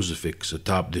gold crucifix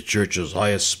atop the church's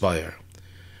highest spire.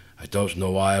 I don't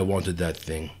know why I wanted that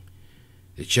thing.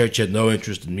 The church had no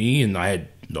interest in me, and I had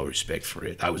no respect for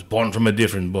it. I was born from a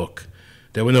different book.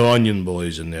 There were no onion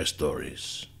boys in their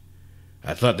stories.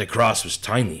 I thought the cross was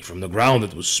tiny. From the ground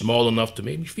it was small enough to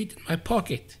maybe fit in my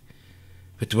pocket.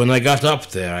 But when I got up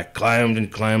there, I climbed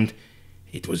and climbed.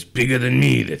 It was bigger than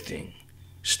me, the thing.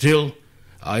 Still,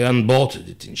 I unbolted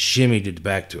it and shimmied it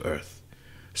back to earth.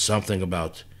 Something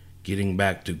about getting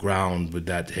back to ground with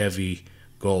that heavy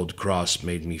gold cross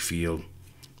made me feel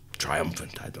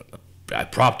triumphant. I don't know. I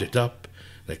propped it up.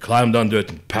 I climbed under it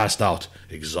and passed out,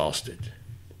 exhausted.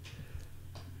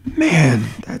 Man,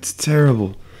 that's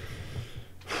terrible.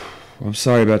 I'm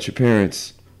sorry about your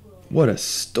parents. What a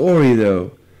story,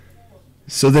 though.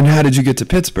 So then how did you get to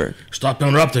Pittsburgh? Stop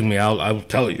interrupting me. I'll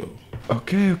tell you.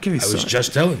 Okay, I was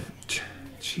just telling you.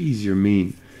 Jeez, you're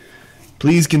mean.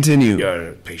 Please continue. You're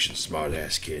a patient,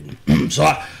 smart-ass kid.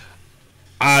 So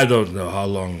I don't know how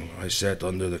long I sat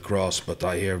under the cross, but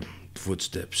I hear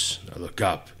footsteps. I look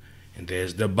up, and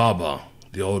there's the Baba,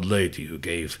 the old lady who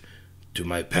gave to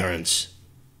my parents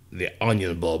the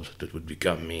onion bulb that would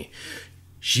become me.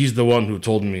 She's the one who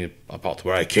told me about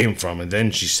where I came from, and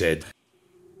then she said,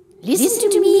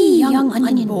 "Listen to me, young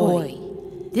onion boy.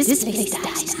 This place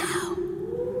dies now,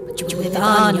 but you live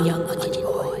on, young onion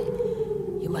boy.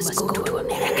 You must go to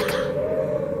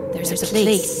America. There's a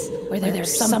place where there are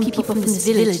some people from this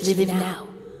village living now.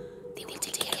 They will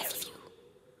take care of you."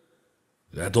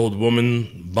 That old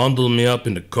woman bundled me up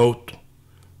in a coat,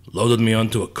 loaded me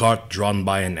onto a cart drawn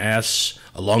by an ass,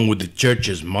 along with the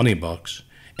church's money box,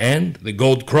 and the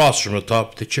gold cross from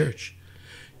atop the church.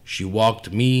 She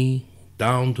walked me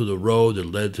down to the road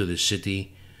that led to the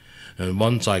city, and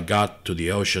once I got to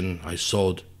the ocean, I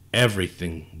sold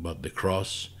everything but the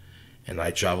cross, and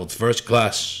I traveled first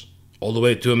class all the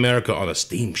way to America on a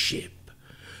steamship,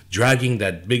 dragging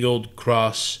that big old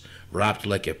cross wrapped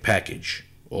like a package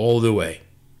all the way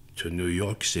to New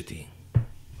York City.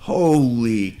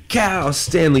 Holy cow,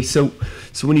 Stanley. So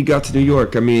when you got to New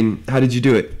York, I mean, how did you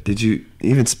do it? Did you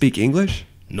even speak English?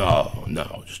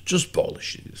 No, just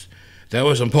Polish. There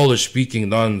were some Polish-speaking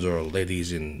nuns or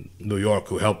ladies in New York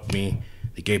who helped me.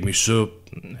 They gave me soup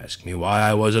and asked me why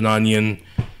I was an onion,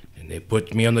 and they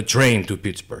put me on the train to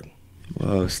Pittsburgh.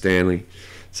 Whoa, Stanley.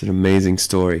 It's an amazing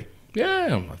story.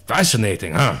 Yeah,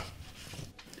 fascinating, huh?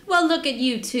 Well, look at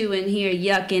you two in here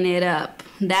yucking it up.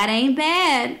 That ain't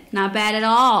bad. Not bad at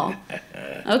all.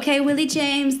 Okay, Willie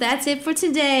James, that's it for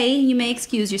today. You may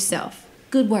excuse yourself.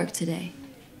 Good work today.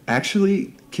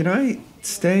 Actually, can I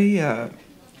stay,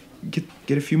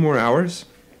 get a few more hours?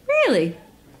 Really?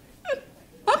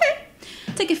 Okay.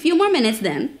 Take a few more minutes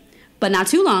then, but not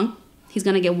too long. He's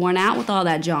gonna get worn out with all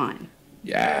that jawing.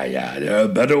 Yeah, there are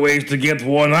better ways to get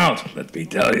worn out, let me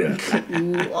tell you.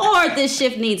 Lord, this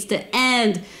shift needs to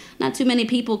end. Not too many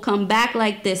people come back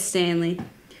like this, Stanley.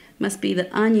 Must be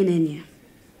the onion in you.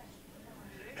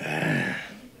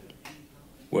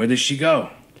 Where does she go?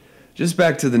 Just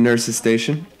back to the nurse's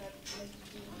station.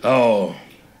 Oh.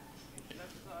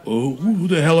 Well, who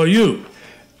the hell are you?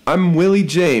 I'm Willie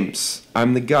James.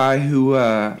 I'm the guy who,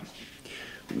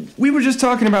 we were just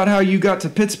talking about how you got to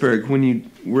Pittsburgh when you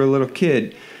were a little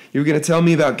kid. You were going to tell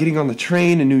me about getting on the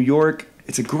train in New York.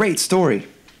 It's a great story.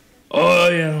 Oh,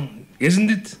 yeah.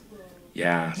 Isn't it?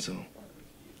 Yeah, so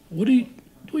what are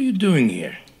you doing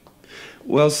here?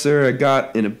 Well, sir, I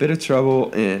got in a bit of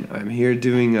trouble, and I'm here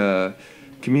doing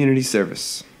community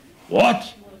service.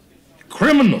 What?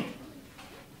 Criminal?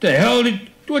 What the hell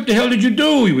did you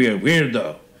do, you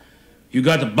weirdo? You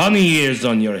got the bunny ears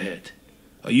on your head.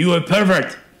 Are you a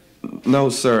pervert? No,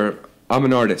 sir. I'm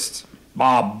an artist.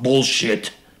 Ah,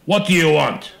 bullshit. What do you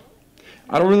want?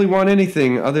 I don't really want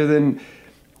anything other than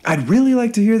I'd really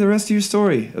like to hear the rest of your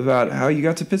story about how you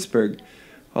got to Pittsburgh.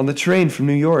 On the train from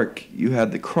New York, you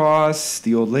had the cross,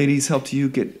 the old ladies helped you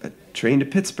get a train to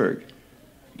Pittsburgh.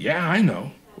 Yeah, I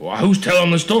know. Well, who's telling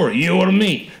the story, you or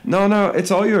me? No, it's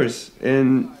all yours,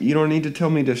 and you don't need to tell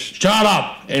me to Shut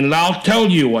up, and I'll tell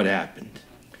you what happened.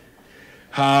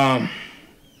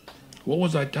 What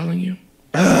was I telling you?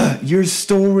 Your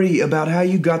story about how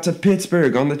you got to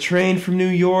Pittsburgh on the train from New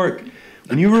York.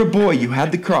 When you were a boy, you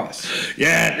had the cross.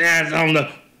 Yeah, on the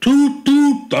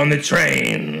toot-toot on the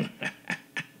train.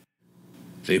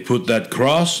 They put that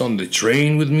cross on the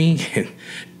train with me and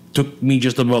took me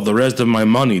just about the rest of my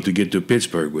money to get to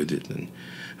Pittsburgh with it. And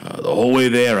the whole way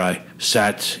there, I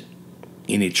sat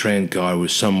in a train car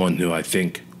with someone who I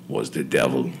think was the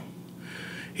devil.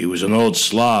 He was an old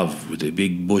Slav with a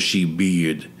big bushy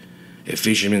beard, a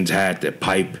fisherman's hat, a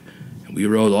pipe. We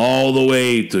rode all the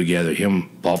way together, him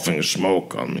puffing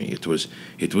smoke on me. It was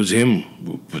him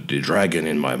who put the dragon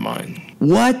in my mind.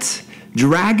 What?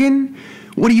 Dragon?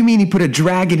 What do you mean he put a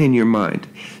dragon in your mind?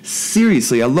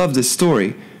 Seriously, I love this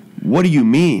story. What do you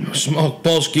mean? Smoke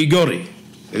Polski Gory,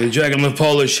 the dragon of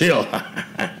Polish Hill.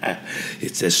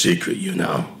 It's a secret, you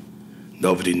know.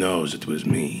 Nobody knows it was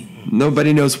me.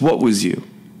 Nobody knows what was you.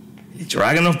 The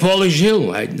dragon of Polish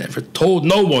Hill. I never told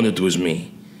no one it was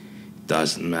me.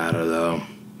 Doesn't matter, though.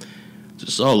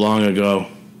 Just so long ago.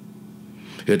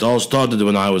 It all started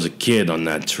when I was a kid on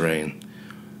that train.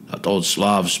 That old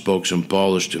Slav spoke some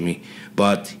Polish to me,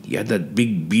 but he had that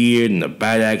big beard and a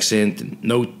bad accent and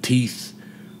no teeth,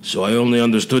 so I only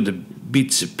understood the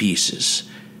bits and pieces.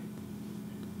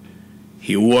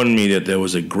 He warned me that there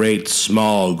was a great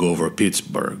smog over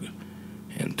Pittsburgh,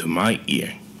 and to my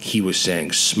ear, he was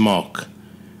saying smoke,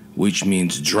 which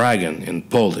means dragon in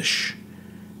Polish.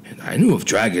 I knew of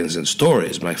dragons and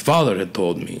stories my father had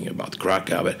told me about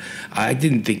Krakow, but I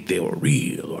didn't think they were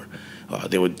real, or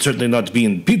they would certainly not be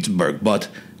in Pittsburgh, but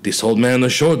this old man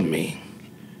assured me.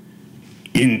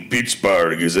 In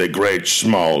Pittsburgh is a great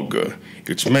smog.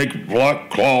 It's make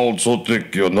black clouds so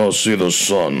thick you no see the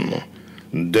sun.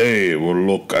 Day will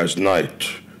look as night.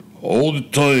 All the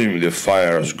time the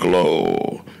fires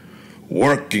glow.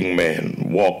 Working men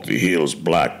walk the hills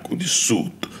black with the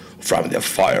soot from their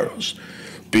fires.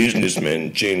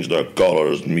 Businessmen change their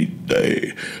colors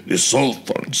midday. The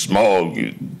sulfur and smog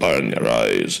burn your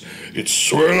eyes. It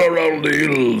swirl around the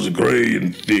hills, gray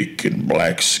and thick in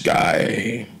black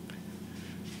sky.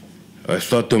 I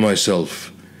thought to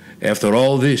myself, after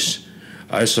all this,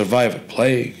 I survived a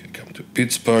plague. I come to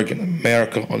Pittsburgh in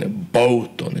America on a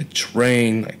boat, on a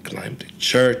train. I climbed a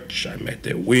church. I met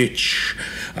a witch.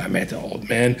 I met an old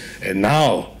man. And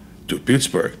now, to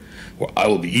Pittsburgh, where I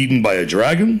will be eaten by a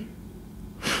dragon?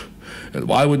 And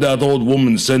why would that old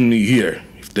woman send me here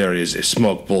if there is a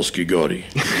smoked Polski Gory?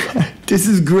 This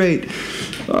is great.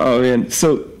 Oh, man.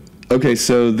 So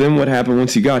then what happened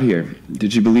once you got here?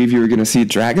 Did you believe you were going to see a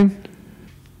dragon?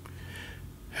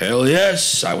 Hell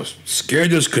yes, I was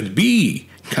scared as could be.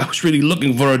 I was really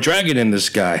looking for a dragon in the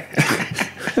sky.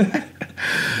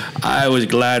 I was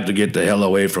glad to get the hell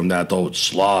away from that old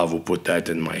Slav who put that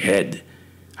in my head.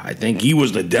 I think he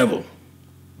was the devil.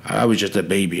 I was just a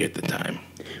baby at the time.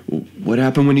 What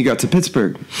happened when you got to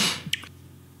Pittsburgh?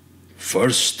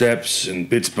 First steps in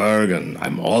Pittsburgh, and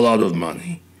I'm all out of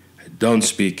money. I don't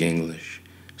speak English.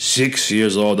 6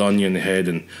 years old onion head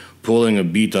and pulling a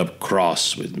beat-up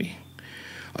cross with me.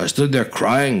 I stood there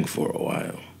crying for a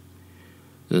while.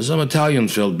 Some Italian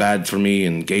felt bad for me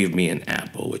and gave me an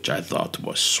apple, which I thought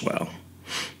was swell.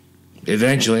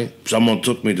 Eventually, someone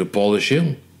took me to Polish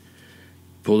Hill.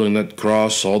 Pulling that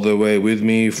cross all the way with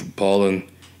me from Poland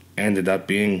ended up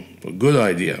being a good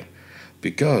idea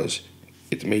because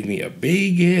it made me a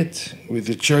big hit with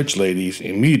the church ladies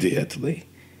immediately.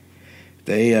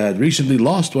 They had recently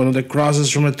lost one of the crosses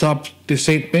from atop the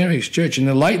St. Mary's Church in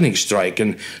a lightning strike,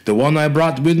 and the one I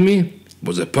brought with me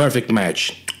was a perfect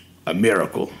match. A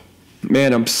miracle.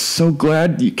 Man, I'm so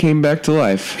glad you came back to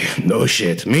life. No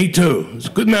shit. Me too. It's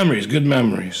good memories, good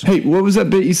memories. Hey, what was that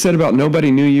bit you said about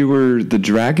nobody knew you were the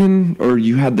dragon? Or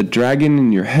you had the dragon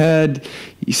in your head?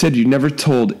 You said you never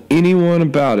told anyone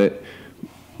about it.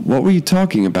 What were you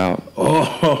talking about?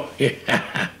 Oh,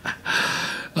 yeah.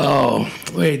 Oh,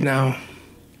 wait now.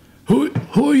 Who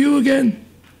are you again?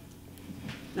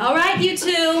 All right, you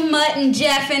two, Mutt and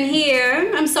Jeff in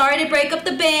here. I'm sorry to break up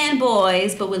the band,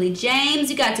 boys, but Willie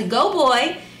James, you got to go,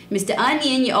 boy. Mr.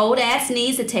 Onion, your old ass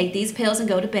needs to take these pills and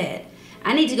go to bed.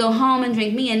 I need to go home and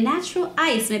drink me a natural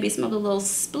ice, maybe smoke a little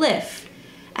spliff.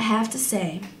 I have to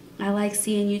say, I like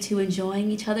seeing you two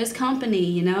enjoying each other's company,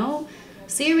 you know?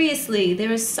 Seriously,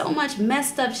 there is so much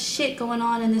messed up shit going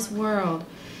on in this world.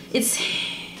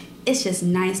 It's just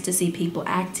nice to see people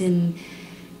acting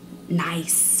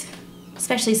nice.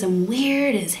 Especially some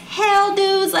weird as hell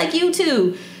dudes like you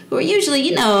two, who are usually,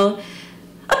 you know,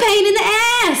 a pain in the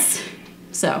ass.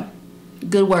 So,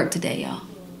 good work today, y'all.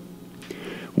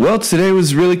 Well, today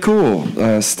was really cool.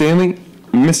 Stanley,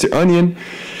 Mr. Onion,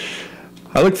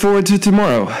 I look forward to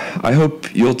tomorrow. I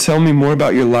hope you'll tell me more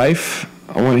about your life.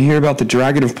 I want to hear about the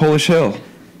Dragon of Polish Hill.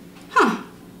 Huh.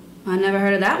 I never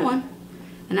heard of that one.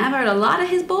 And I've heard a lot of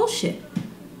his bullshit.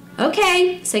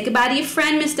 Okay, say goodbye to your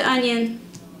friend, Mr. Onion.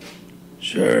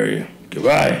 Sure.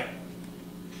 Goodbye.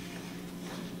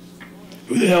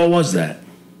 Who the hell was that?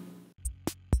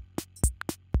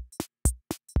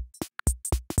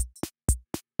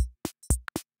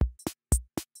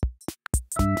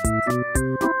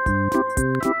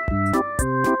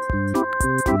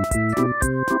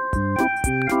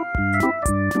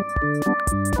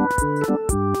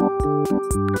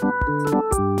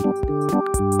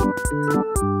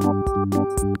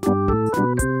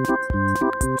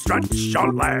 Stretch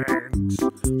your legs,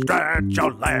 stretch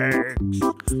your legs,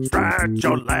 stretch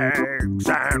your legs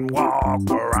and walk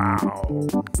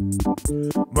around.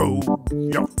 Move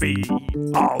your feet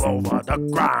all over the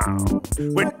ground.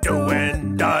 We're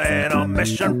doing the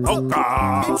intermission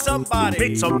polka. Meet somebody,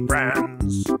 meet some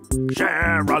friends,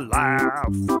 share a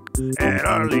laugh, an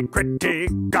early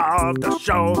critique of the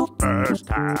show's first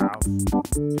half.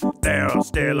 There's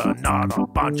still another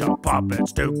bunch of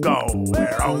puppets to go.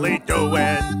 We're only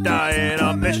doing the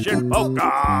intermission polka.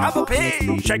 Have a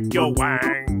pee, shake your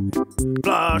wang,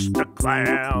 flush the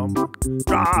clam,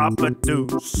 drop a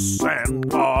deuce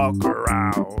and walk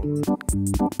around.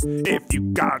 If you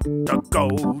got to go,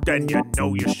 then you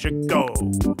know you should go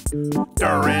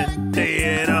during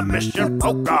the intermission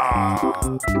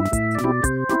polka.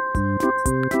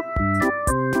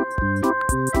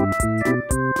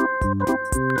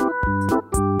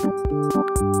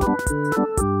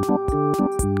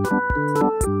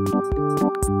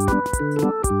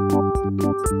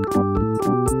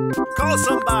 Call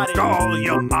somebody. Call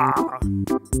your ma.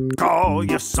 Call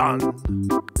your son.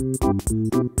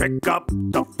 Pick up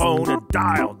the phone and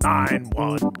dial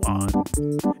 911.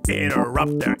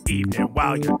 Interrupt their evening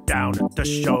while you're down at the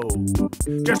show.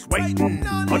 Just waiting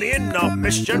on the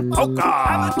intermission polka.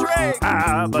 Have a drink.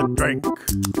 Have a drink.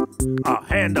 A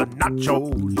hand of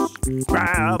nachos.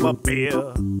 Grab a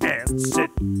beer and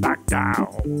sit back down.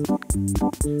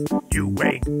 You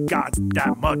ain't got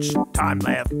that much time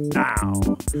left now.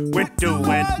 We're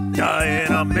doing the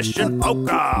intermission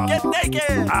polka. Get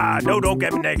naked! No, don't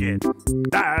get naked.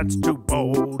 That's too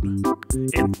bold.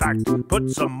 In fact, put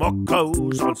some more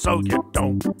clothes on so you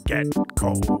don't get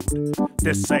cold.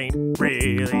 This ain't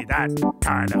really that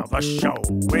kind of a show.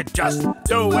 We're just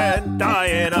doing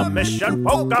the intermission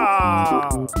polka.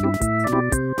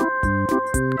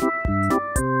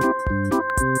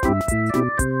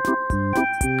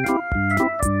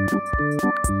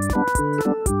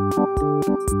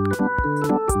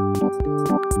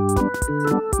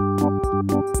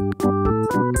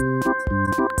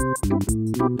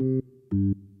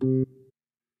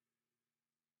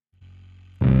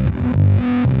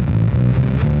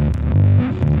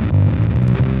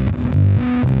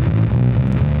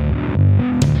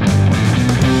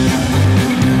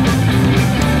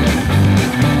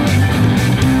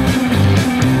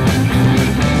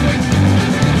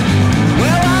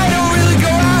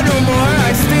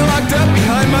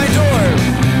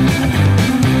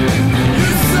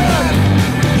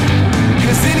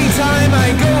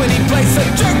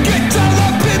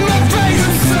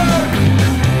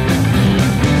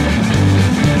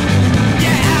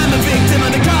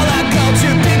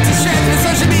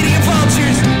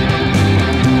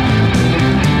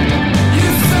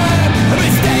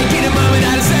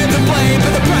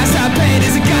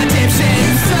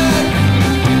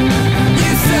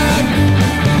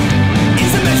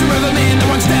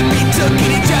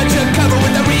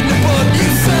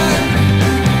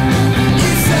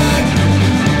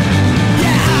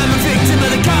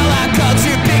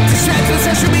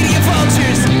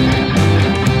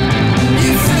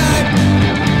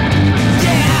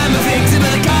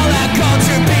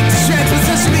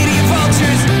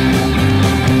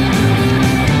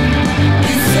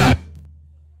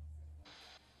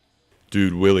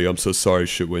 Dude, Willie, I'm so sorry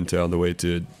shit went down the way it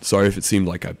did. Sorry if it seemed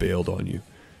like I bailed on you.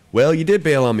 Well, you did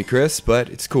bail on me, Chris, but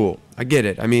it's cool. I get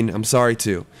it. I mean, I'm sorry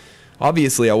too.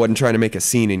 Obviously, I wasn't trying to make a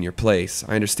scene in your place.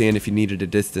 I understand if you needed to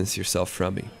distance yourself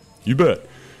from me. You bet.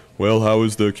 Well, how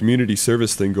is the community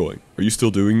service thing going? Are you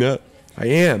still doing that? I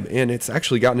am, and it's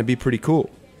actually gotten to be pretty cool.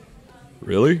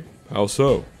 Really? How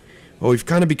so? Well, we've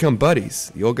kind of become buddies.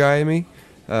 The old guy and me.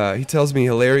 He tells me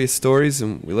hilarious stories,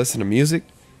 and we listen to music.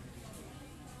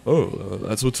 Oh,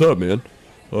 that's what's up, man.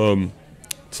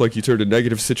 It's like you turned a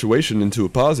negative situation into a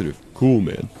positive. Cool,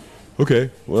 man.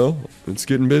 Okay, well, it's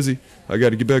getting busy. I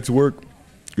gotta get back to work.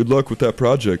 Good luck with that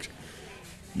project.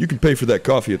 You can pay for that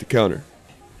coffee at the counter.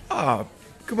 Ah,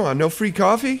 come on, no free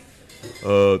coffee?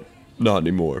 Not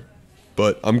anymore.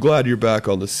 But I'm glad you're back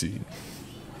on the scene.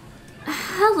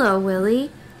 Hello,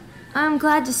 Willie. I'm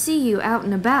glad to see you out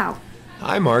and about.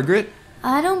 Hi, Margaret.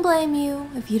 I don't blame you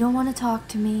if you don't want to talk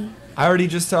to me. I already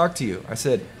just talked to you. I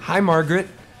said, hi, Margaret.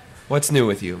 What's new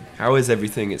with you? How is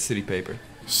everything at City Paper?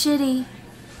 Shitty,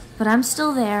 but I'm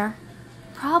still there.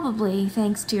 Probably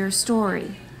thanks to your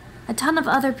story. A ton of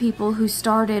other people who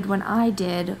started when I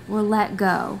did were let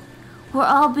go. We're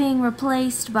all being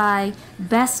replaced by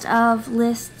best of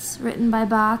lists written by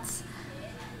bots.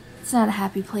 It's not a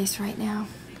happy place right now.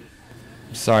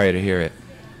 I'm sorry to hear it.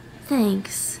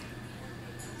 Thanks.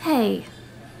 Hey,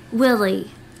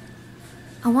 Willie.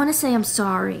 I want to say I'm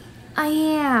sorry. I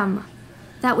am.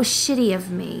 That was shitty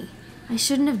of me. I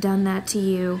shouldn't have done that to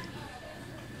you.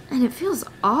 And it feels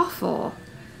awful.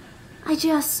 I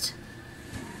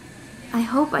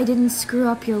hope I didn't screw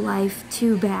up your life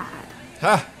too bad.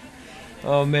 Ha!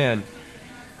 Oh, man.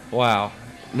 Wow.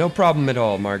 No problem at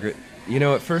all, Margaret. You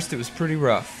know, at first it was pretty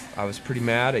rough. I was pretty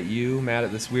mad at you, mad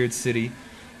at this weird city.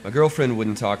 My girlfriend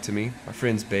wouldn't talk to me. My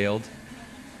friends bailed.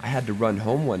 I had to run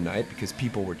home one night because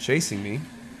people were chasing me.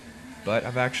 But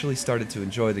I've actually started to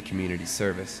enjoy the community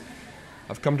service.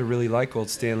 I've come to really like old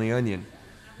Stanley Onion.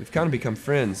 We've kind of become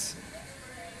friends.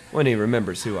 When he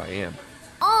remembers who I am.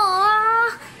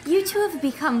 Aww! You two have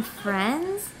become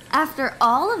friends? After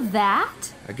all of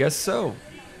that? I guess so.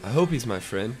 I hope he's my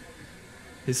friend.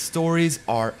 His stories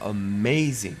are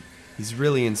amazing. He's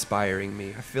really inspiring me.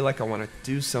 I feel like I want to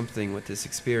do something with this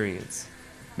experience.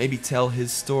 Maybe tell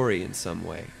his story in some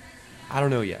way. I don't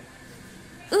know yet.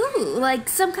 Ooh, like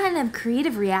some kind of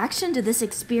creative reaction to this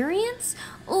experience?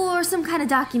 Or some kind of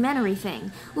documentary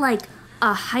thing? Like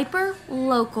a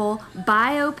hyper-local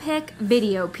biopic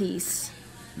video piece?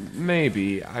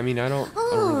 Maybe. I mean, I don't...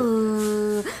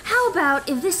 Ooh, how about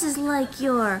if this is like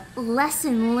your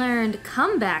lesson learned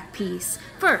comeback piece?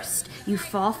 First, you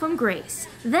fall from grace.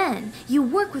 Then, you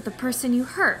work with the person you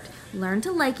hurt. Learn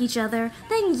to like each other.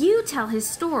 Then you tell his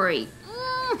story.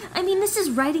 I mean, this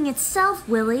is writing itself,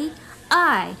 Willie.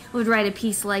 I would write a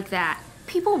piece like that.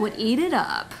 People would eat it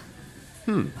up.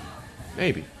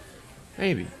 Maybe.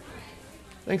 Maybe.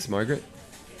 Thanks, Margaret.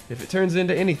 If it turns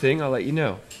into anything, I'll let you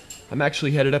know. I'm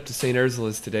actually headed up to St.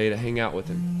 Ursula's today to hang out with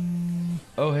him.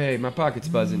 Oh, hey, my pocket's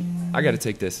buzzing. I gotta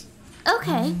take this.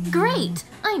 Okay, great.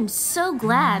 I'm so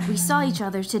glad we saw each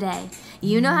other today.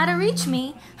 You know how to reach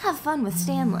me. Have fun with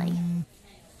Stanley.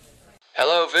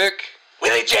 Hello, Vic.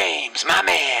 Willie James, my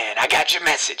man, I got your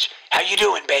message. How you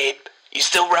doing, babe? You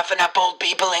still roughing up old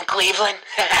people in Cleveland?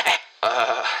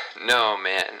 No,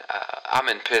 man. I'm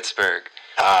in Pittsburgh.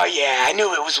 Oh, yeah, I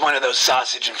knew it was one of those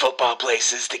sausage and football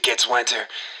places that gets winter.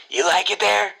 You like it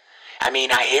there? I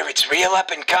mean, I hear it's real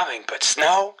up and coming, but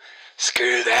snow?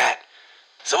 Screw that.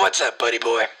 So what's up, buddy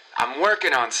boy? I'm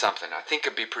working on something I think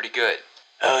could be pretty good.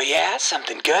 Oh, yeah?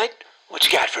 Something good? What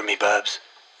you got for me, Bubs?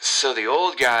 So the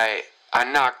old guy I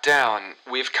knocked down,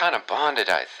 we've kind of bonded,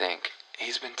 I think.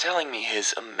 He's been telling me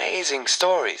his amazing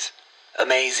stories.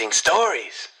 Amazing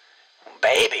stories?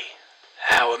 Baby,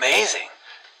 how amazing.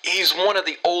 He's one of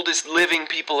the oldest living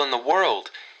people in the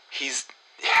world. He's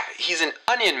an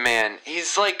onion man.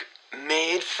 He's like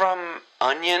made from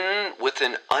onion with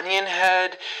an onion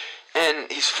head,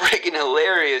 and he's friggin'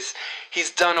 hilarious.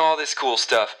 He's done all this cool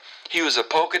stuff. He was a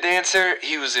polka dancer.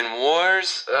 He was in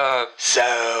wars.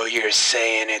 So you're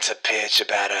saying it's a pitch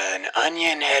about an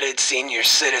onion-headed senior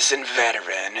citizen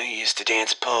veteran who used to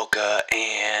dance polka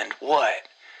and what?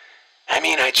 I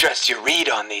mean, I trust your read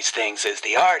on these things as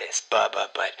the artist, Bubba,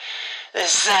 but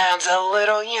this sounds a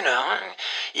little, you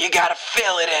gotta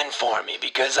fill it in for me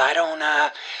because I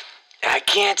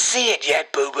can't see it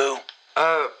yet, boo-boo.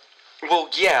 Well,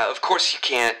 yeah, of course you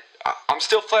can't. I'm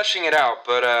still fleshing it out,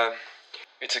 but,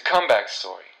 it's a comeback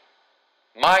story.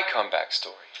 My comeback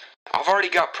story. I've already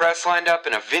got press lined up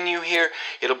in a venue here.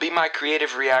 It'll be my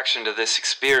creative reaction to this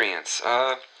experience.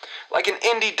 Like an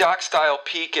indie doc-style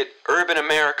peek at urban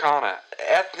Americana.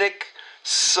 Ethnic,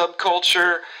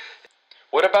 subculture.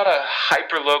 What about a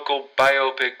hyperlocal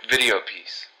biopic video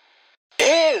piece?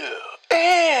 Ew,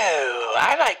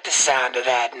 I like the sound of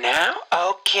that now.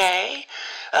 Okay,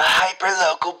 a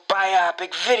hyperlocal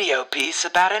biopic video piece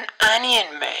about an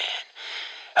onion man.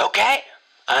 Okay,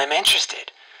 I'm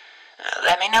interested.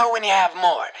 Let me know when you have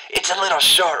more. It's a little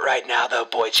short right now, though,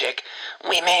 boy chick.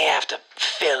 We may have to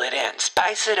fill it in,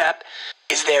 spice it up.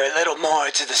 Is there a little more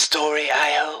to the story,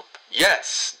 I hope?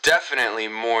 Yes, definitely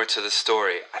more to the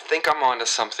story. I think I'm onto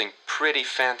something pretty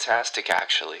fantastic,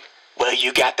 actually. Well,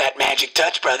 you got that magic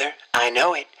touch, brother. I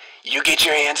know it. You get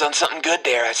your hands on something good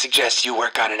there, I suggest you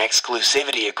work on an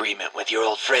exclusivity agreement with your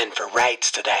old friend for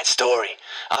rights to that story.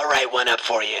 I'll write one up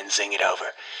for you and zing it over.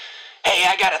 Hey,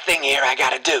 I got a thing here I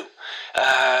gotta do.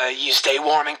 You stay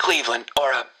warm in Cleveland,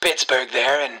 or Pittsburgh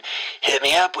there, and hit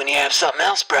me up when you have something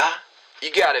else, brah.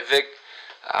 You got it, Vic.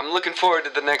 I'm looking forward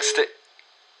to the next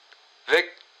Vic?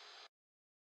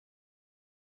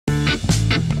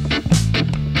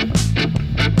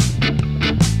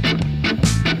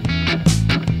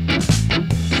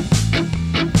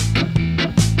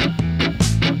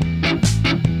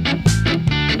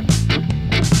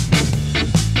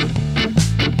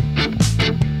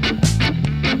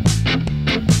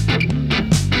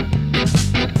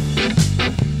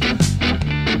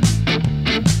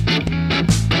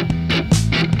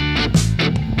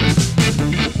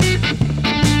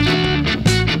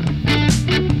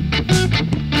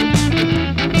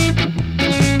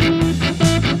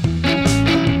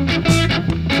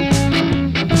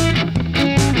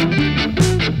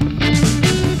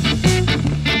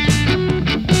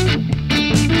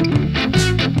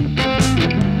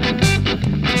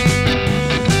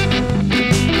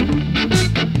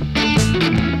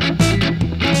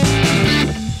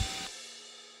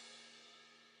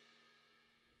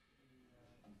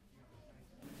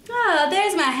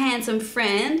 Handsome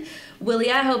friend.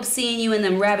 Willie, I hope seeing you in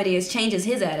them rabbit ears changes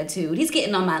his attitude. He's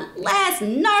getting on my last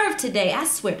nerve today. I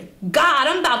swear to God,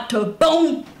 I'm about to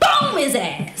boom his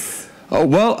ass. Oh,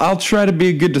 well, I'll try to be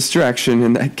a good distraction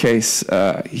in that case.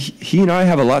 He and I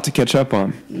have a lot to catch up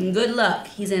on. Good luck.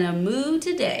 He's in a mood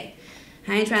today.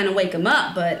 I ain't trying to wake him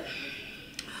up, but...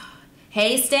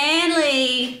 Hey,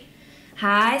 Stanley.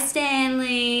 Hi,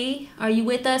 Stanley. Are you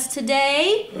with us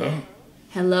today?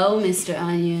 Hello, Mr.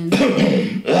 Onion.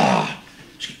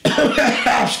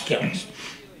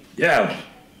 Yeah.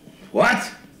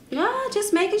 What?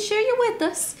 Just making sure you're with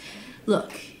us.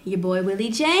 Look, your boy Willie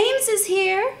James is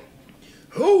here.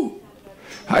 Who?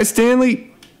 Hi,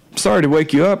 Stanley. Sorry to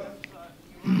wake you up.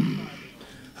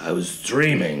 I was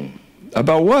dreaming.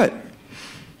 About what?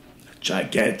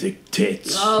 Gigantic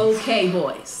tits. Okay,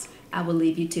 boys. I will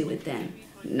leave you to it then.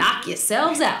 Knock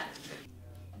yourselves out.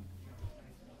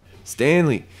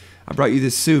 Stanley, I brought you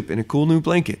this soup and a cool new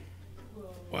blanket.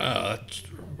 Wow, that's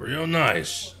real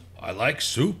nice. I like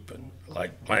soup and I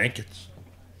like blankets.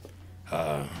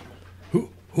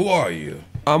 Who are you?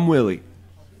 I'm Willie.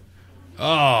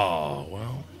 Oh,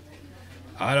 well,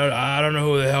 I don't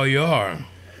know who the hell you are.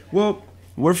 Well,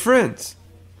 we're friends.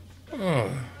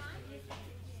 Oh.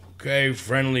 Okay,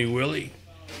 friendly Willie.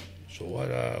 So what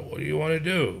do you want to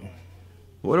do?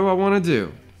 What do I want to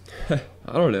do?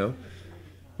 I don't know.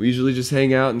 We usually just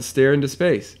hang out and stare into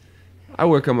space. I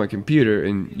work on my computer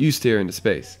and you stare into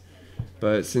space.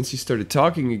 But since you started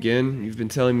talking again, you've been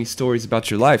telling me stories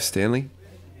about your life, Stanley.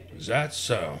 Is that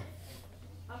so?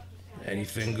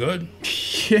 Anything good?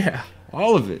 Yeah,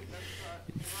 all of it.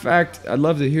 In fact, I'd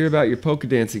love to hear about your polka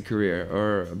dancing career,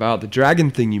 or about the dragon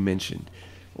thing you mentioned,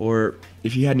 or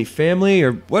if you had any family,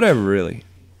 or whatever, really.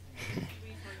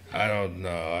 I don't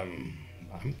know.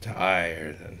 I'm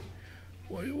tired.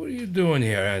 What are you doing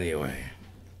here anyway?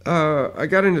 I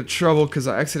got into trouble because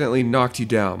I accidentally knocked you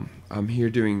down. I'm here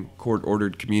doing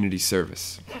court-ordered community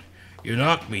service. You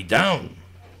knocked me down?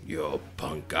 You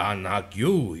punk, I'll knock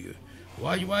you.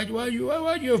 Why you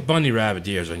have bunny rabbit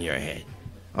ears on your head?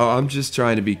 Oh, I'm just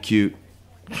trying to be cute.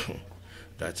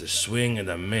 That's a swing and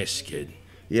a miss, kid.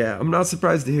 Yeah, I'm not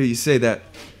surprised to hear you say that.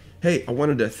 Hey, I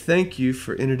wanted to thank you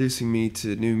for introducing me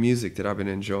to new music that I've been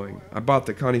enjoying. I bought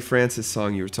the Connie Francis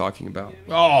song you were talking about.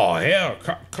 Oh, yeah,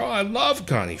 I love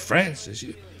Connie Francis.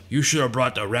 You should have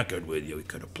brought the record with you. We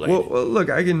could have played it. Well, look,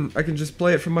 I can just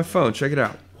play it from my phone. Check it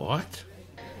out. What?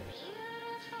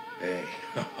 Hey.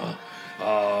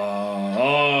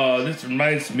 Oh, this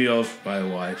reminds me of my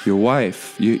wife. Your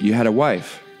wife? You had a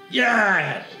wife? Yeah, I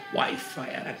had a wife. I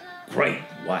had a great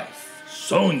wife.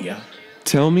 Sonia.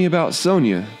 Tell me about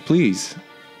Sonia, please.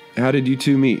 How did you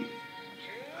two meet?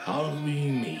 How did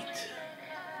we meet?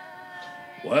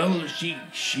 Well,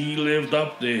 she lived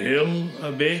up the hill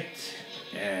a bit,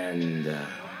 and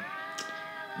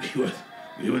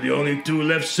We were the only two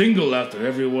left single after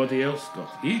everybody else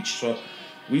got hitched, so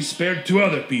we spared two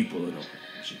other people. You know.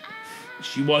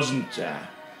 She wasn't,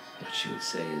 what she would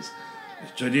say is, a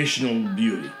traditional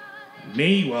beauty.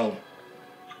 Me, well,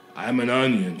 I'm an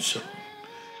onion, so...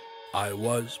 I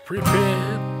was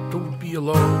prepared to be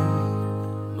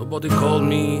alone. Nobody called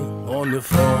me on the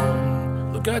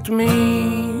phone. Look at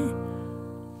me,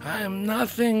 I am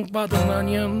nothing but an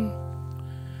onion.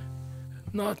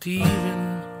 Not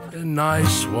even a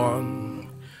nice one.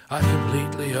 I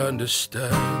completely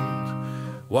understand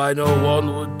why no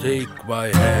one would take my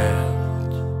hand.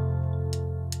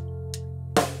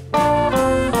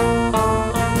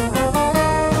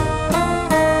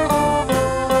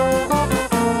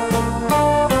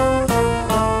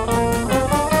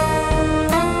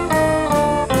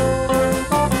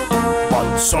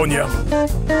 But Sonia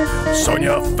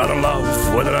fell in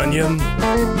love with an onion.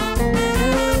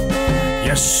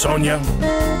 Yes, Sonia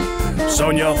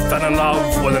fell in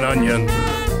love with an onion.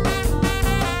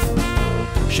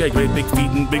 She had great big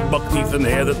feet and big buck teeth and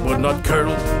hair that would not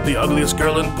curl. The ugliest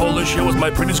girl in Polish, she was my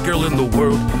prettiest girl in the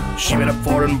world. She made up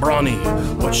for in brawny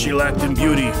what she lacked in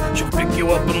beauty. She could pick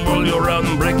you up and whirl you around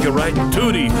and break you right in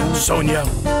tootie. Sonia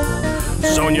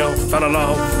fell in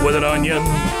love with an onion.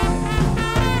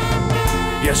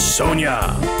 Yes,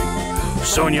 Sonia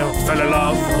fell in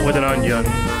love with an onion.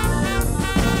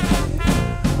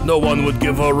 No one would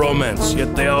give her romance,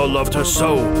 yet they all loved her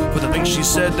so. For the things she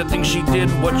said, the things she did,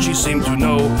 what she seemed to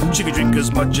know. She could drink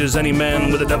as much as any man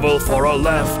with the devil for a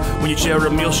laugh. When you share a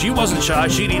meal, she wasn't shy,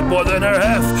 she'd eat more than her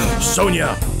half.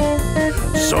 Sonia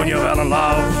fell in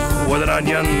love with an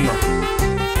onion.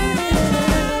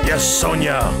 Yes,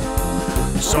 Sonia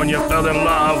fell in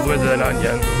love with an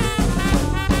onion.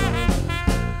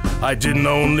 I didn't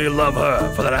only love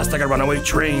her for that ass like a runaway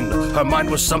train. Her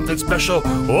mind was something special.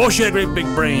 Oh, she had a great big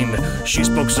brain. She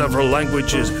spoke several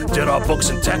languages, did all books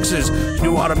and texts,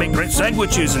 knew how to make great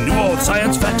sandwiches, and knew all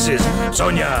science faxes.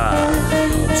 Sonia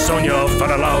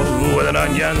fell in love with an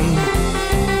onion.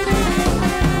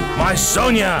 My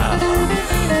Sonia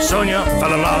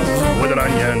fell in love with an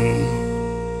onion.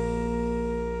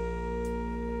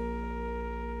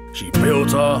 She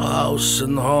built her house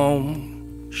and home.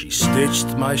 She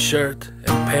stitched my shirt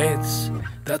and pants.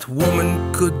 That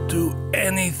woman could do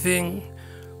anything,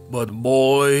 but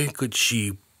boy, could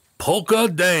she polka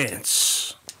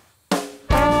dance.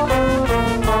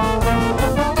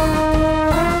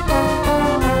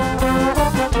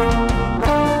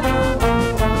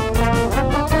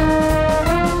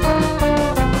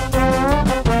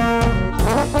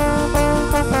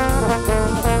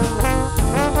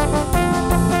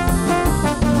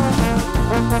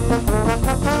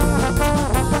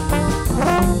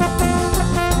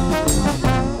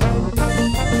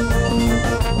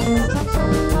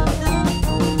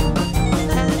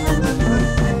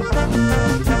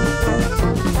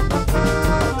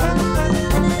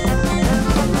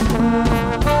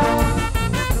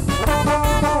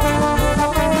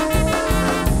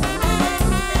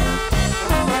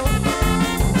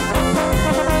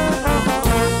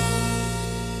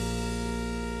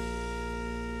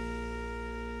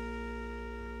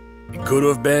 Could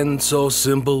have been so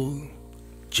simple,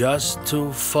 just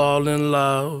to fall in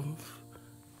love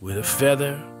with a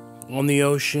feather on the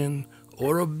ocean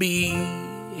or a bee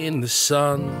in the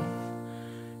sun.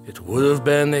 It would have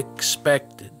been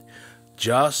expected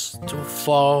just to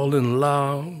fall in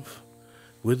love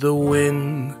with the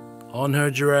wind on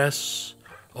her dress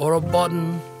or a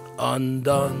button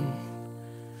undone.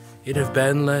 It'd have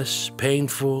been less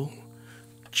painful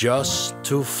just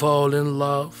to fall in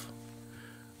love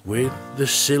with the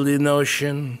silly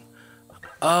notion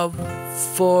of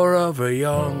forever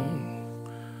young.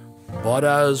 But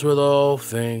as with all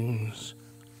things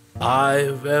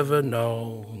I've ever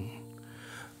known,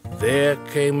 there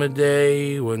came a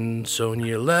day when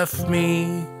Sonia left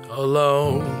me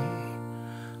alone.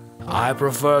 I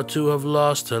prefer to have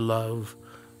lost her love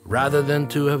rather than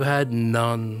to have had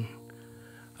none.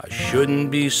 I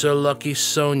shouldn't be so lucky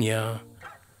Sonia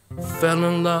fell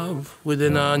in love with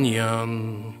an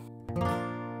onion.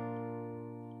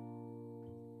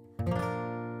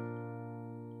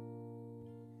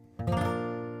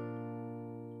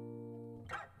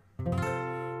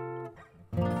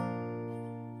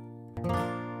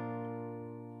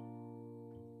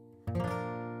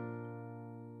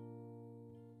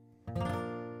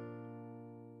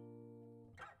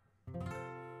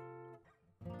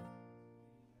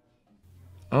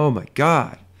 Oh my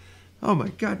God. Oh my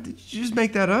God, did you just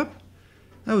make that up?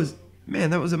 That was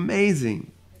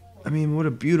amazing. I mean, what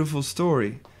a beautiful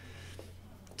story.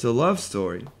 It's a love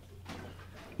story.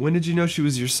 When did you know she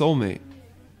was your soulmate?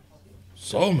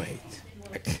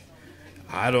 Soulmate?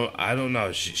 I don't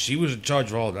know. She was in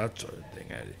charge of all that sort of thing.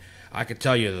 I could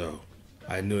tell you, though,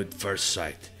 I knew at first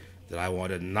sight that I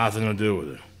wanted nothing to do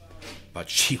with her. But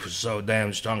she was so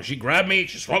damn strong. She grabbed me,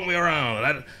 she swung me around,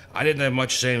 and I didn't have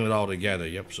much say in it altogether.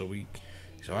 Yep, so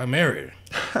I married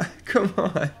her. Come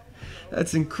on.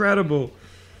 That's incredible.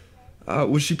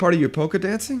 Was she part of your polka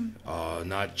dancing?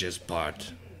 Not just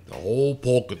part. The whole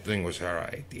polka thing was her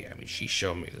idea. I mean, she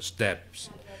showed me the steps,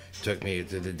 took me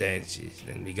to the dances,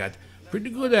 and we got pretty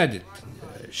good at it.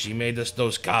 She made us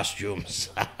those costumes.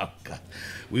 Oh, God.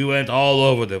 We went all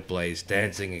over the place,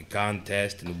 dancing in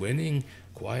contests and winning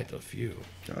quite a few.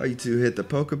 Oh, you two hit the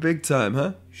polka big time,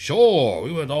 huh? Sure.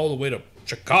 We went all the way to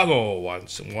Chicago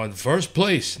once and won first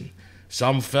place. And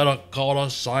some fella called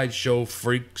us sideshow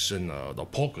freaks in the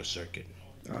polka circuit.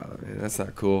 Oh, man, that's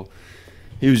not cool.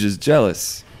 He was just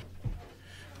jealous.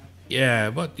 Yeah,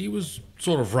 but he was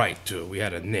sort of right, too. We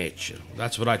had a niche.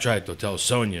 That's what I tried to tell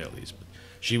Sonia, at least. But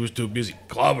she was too busy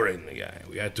clobbering the guy.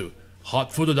 We had to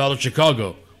hot-foot it out of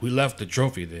Chicago. We left the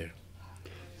trophy there.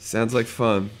 Sounds like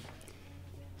fun.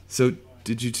 So,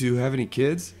 did you two have any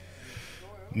kids?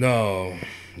 No,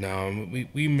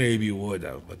 we maybe would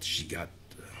have, but she got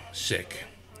sick,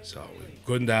 so we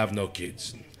couldn't have no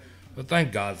kids. But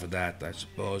thank God for that, I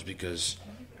suppose, because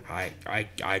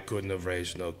I couldn't have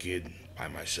raised no kid by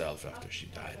myself after she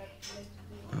died.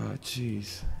 Oh,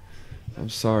 jeez. I'm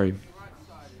sorry.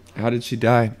 How did she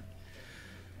die?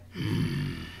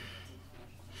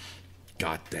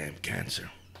 Goddamn cancer.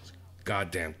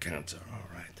 Goddamn cancer, all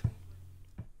right.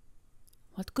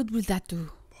 What good will that do?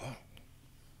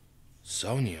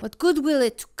 Sonia. What good will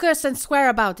it to curse and swear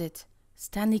about it?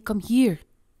 Stanley, come here.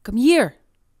 Come here.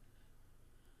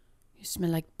 You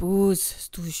smell like booze,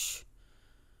 Stoosh.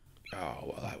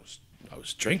 Oh, well, I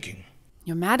was drinking.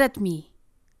 You're mad at me.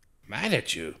 Mad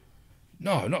at you?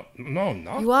 No, no.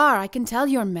 You are. I can tell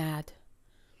you're mad.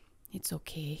 It's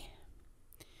okay.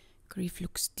 Grief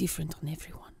looks different on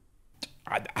everyone.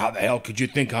 How the hell could you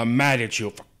think I'm mad at you?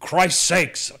 For Christ's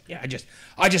sakes! Yeah,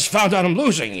 I just found out I'm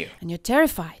losing you. And you're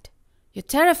terrified. You're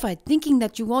terrified, thinking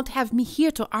that you won't have me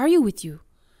here to argue with you.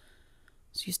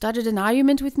 So you started an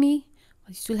argument with me?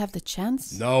 Well, you still have the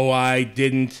chance? No, I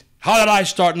didn't. How did I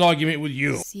start an argument with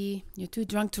you? See, you're too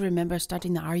drunk to remember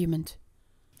starting the argument.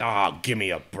 Oh, give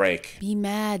me a break. Be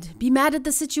mad. Be mad at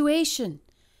the situation.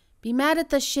 Be mad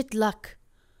at the shit luck.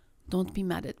 Don't be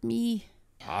mad at me.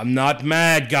 I'm not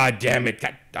mad, goddammit.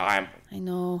 God, I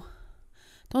know.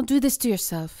 Don't do this to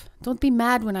yourself. Don't be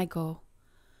mad when I go.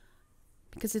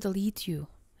 Because it'll eat you.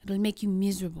 It'll make you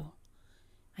miserable.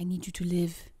 I need you to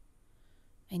live.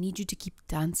 I need you to keep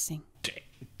dancing.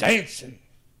 Dancing?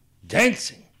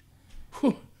 Dancing?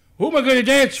 Who am I going to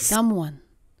dance with? Someone.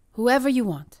 Whoever you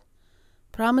want.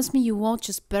 Promise me you won't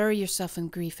just bury yourself in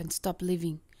grief and stop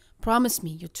living. Promise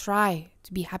me you'll try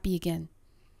to be happy again.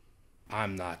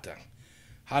 I'm not.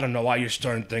 I don't know why you're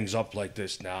stirring things up like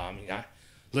this now. I mean,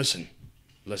 listen,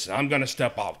 I'm going to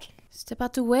step out. Step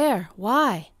out to where?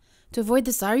 Why? To avoid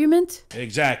this argument?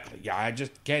 Exactly. Yeah, I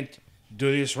just can't do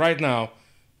this right now.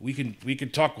 We can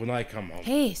talk when I come home.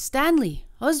 Hey, Stanley,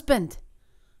 husband.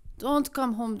 Don't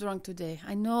come home drunk today.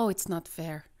 I know it's not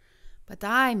fair. But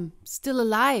I'm still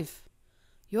alive.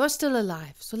 You're still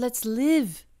alive. So let's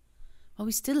live. While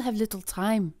we still have little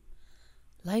time.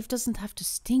 Life doesn't have to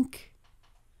stink.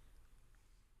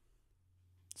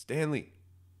 Stanley.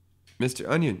 Mr.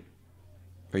 Onion.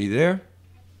 Are you there?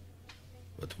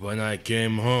 But when I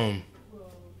came home,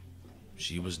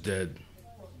 she was dead.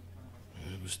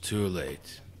 It was too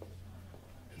late.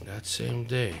 And that same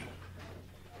day,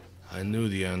 I knew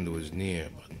the end was near,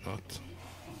 but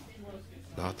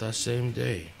not that same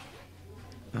day.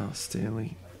 Oh,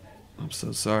 Stanley. I'm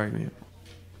so sorry, man.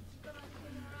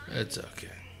 It's okay.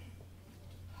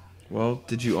 Well,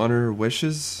 did you honor her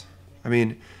wishes? I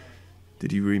mean,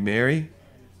 did you remarry?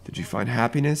 Did you find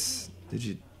happiness? Did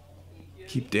you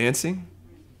keep dancing?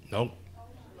 Nope,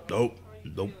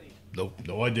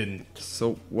 I didn't.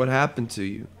 So what happened to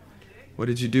you? What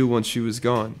did you do once she was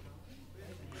gone?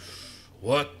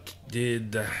 What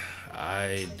did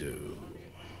I do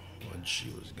when she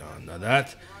was gone? Now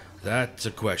that's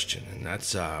a question, and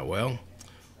that's, well,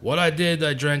 what I did,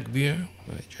 I drank beer,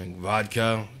 I drank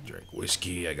vodka, I drank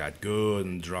whiskey, I got good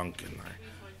and drunk, and I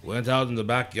went out in the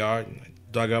backyard, and I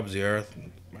dug up the earth, and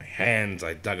with my hands,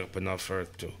 I dug up enough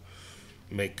earth to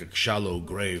make a shallow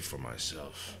grave for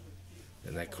myself.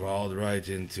 Then I crawled right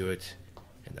into it,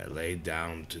 and I laid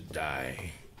down to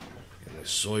die, and the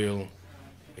soil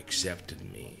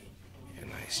accepted me,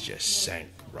 and I just sank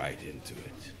right into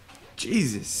it.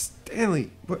 Jesus,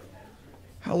 Stanley, what?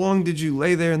 How long did you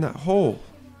lay there in that hole?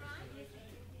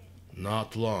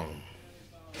 not long.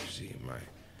 You see,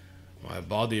 my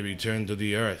body returned to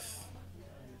the earth.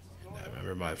 And I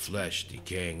remember my flesh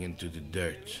decaying into the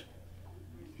dirt.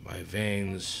 My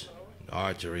veins and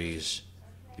arteries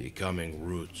becoming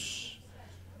roots.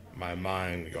 My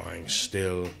mind going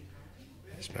still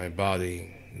as my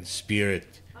body and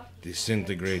spirit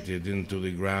disintegrated into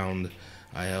the ground.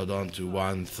 I held on to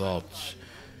one thought.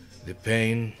 The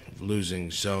pain of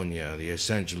losing Sonia, the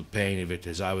essential pain of it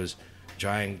as I was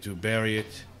trying to bury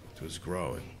it, it was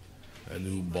growing. A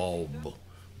new bulb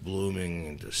blooming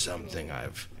into something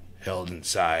I've held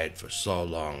inside for so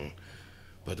long.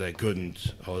 But I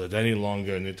couldn't hold it any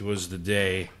longer, and it was the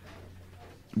day.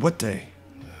 What day?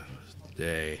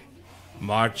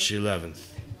 March 11th.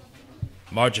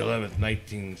 March 11th,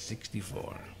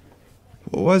 1964.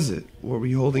 What was it? What were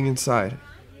you holding inside?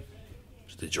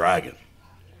 It's the dragon.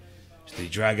 It's the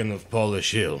dragon of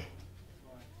Polish Hill.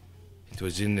 It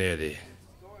was in there the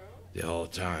whole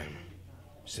time,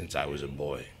 since I was a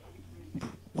boy.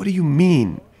 What do you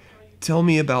mean? Tell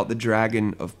me about the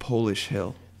dragon of Polish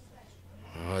Hill.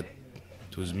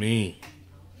 It was me.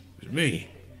 It was me.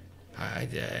 I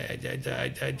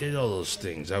did all those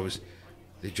things.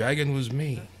 The dragon was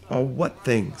me. Oh, what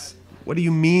things? What do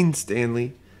you mean,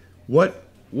 Stanley? What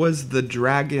was the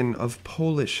dragon of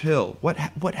Polish Hill? What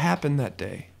happened that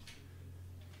day?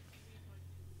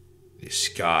 The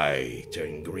sky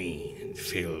turned green and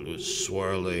filled with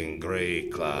swirling gray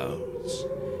clouds.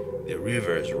 The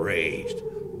rivers raged,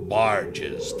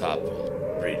 barges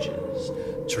toppled, bridges,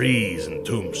 trees and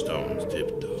tombstones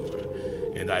tipped over.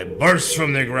 And I burst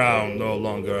from the ground, no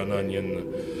longer an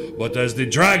onion, but as the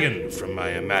dragon from my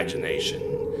imagination.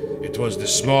 It was the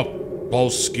smoke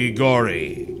Polski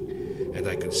Gory, and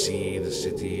I could see the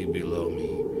city below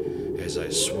me as I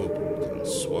swooped and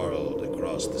swirled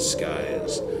across the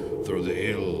skies, through the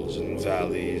hills and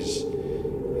valleys.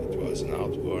 It was an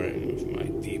outpouring of my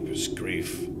deepest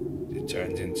grief. It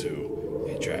turned into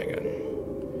a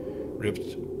dragon,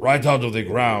 ripped right out of the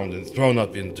ground and thrown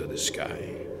up into the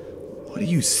sky. What are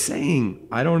you saying?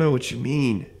 I don't know what you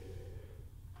mean.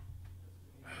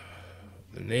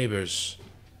 The neighbors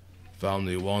found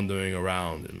me wandering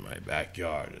around in my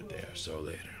backyard a day or so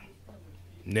later,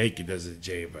 naked as a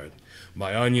jaybird,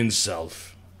 my onion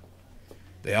self.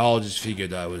 They all just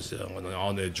figured I was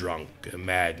on a drunk, a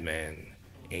madman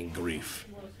in grief.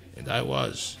 And I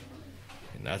was.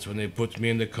 And that's when they put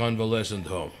me in the convalescent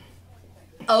home.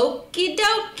 Okie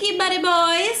dokie, buddy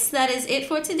boys. That is it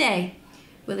for today.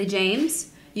 Willie James,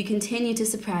 you continue to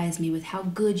surprise me with how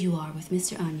good you are with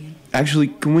Mr. Onion. Actually,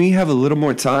 can we have a little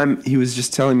more time? He was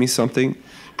just telling me something.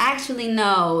 Actually,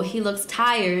 no. He looks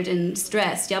tired and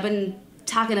stressed. Y'all been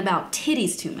talking about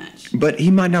titties too much. But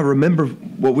he might not remember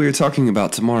what we were talking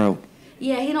about tomorrow.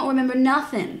 Yeah, he don't remember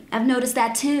nothing. I've noticed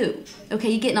that too. Okay,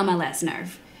 you're getting on my last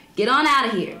nerve. Get on out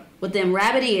of here with them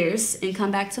rabbit ears and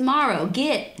come back tomorrow.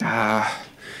 Get.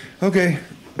 Okay.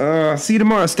 See you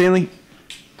tomorrow, Stanley.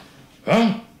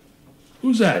 Huh?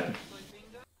 Who's that?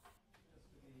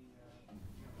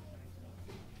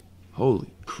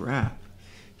 Holy crap.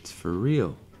 It's for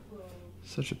real.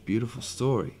 Such a beautiful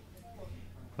story.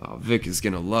 Oh, Vic is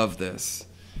gonna love this.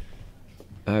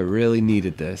 I really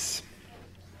needed this.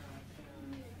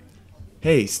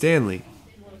 Hey, Stanley.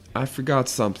 I forgot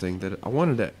something that I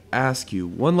wanted to ask you.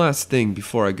 One last thing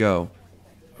before I go.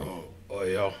 Oh,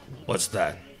 yeah. What's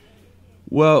that?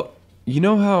 Well, you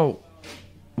know how...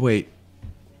 Wait.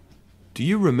 Do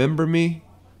you remember me?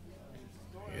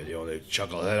 You're the only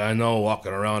chucklehead I know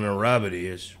walking around in rabbit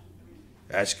ears.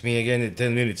 Ask me again in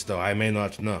 10 minutes, though. I may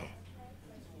not know.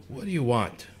 What do you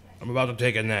want? I'm about to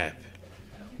take a nap.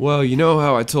 Well, you know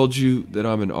how I told you that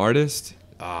I'm an artist?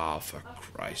 Ah, for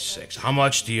Christ's sakes. How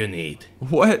much do you need?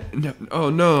 What? No, oh,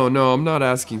 no, I'm not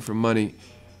asking for money.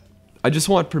 I just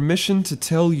want permission to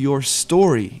tell your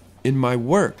story in my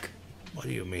work. What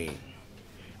do you mean?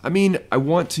 I mean, I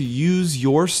want to use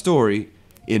your story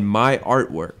in my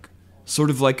artwork.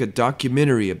 Sort of like a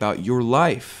documentary about your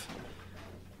life.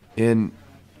 And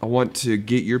I want to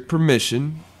get your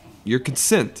permission, your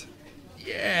consent.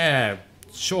 Yeah,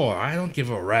 sure. I don't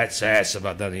give a rat's ass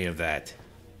about any of that.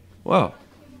 Well,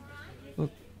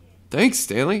 thanks,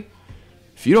 Stanley.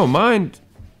 If you don't mind,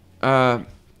 I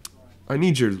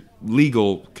need your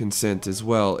legal consent as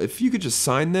well. If you could just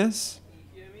sign this.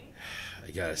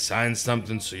 I gotta sign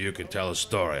something so you can tell a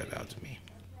story about me.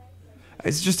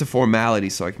 It's just a formality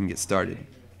so I can get started.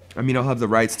 I mean, I'll have the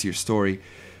rights to your story.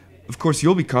 Of course,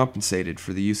 you'll be compensated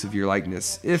for the use of your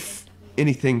likeness, if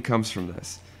anything comes from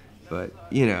this. But,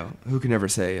 you know, who can ever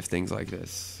say if things like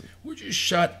this? Would you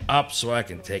shut up so I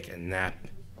can take a nap?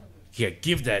 Here,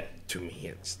 give that to me.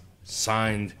 It's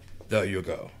signed. There you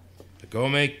go. Go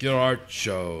make your art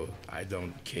show. I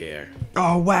don't care.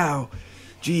 Oh, wow.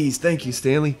 Geez, thank you,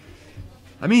 Stanley.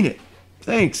 I mean it.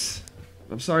 Thanks.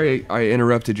 I'm sorry I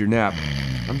interrupted your nap.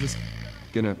 I'm just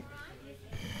gonna...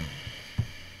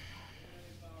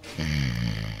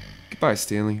 Goodbye,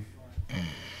 Stanley.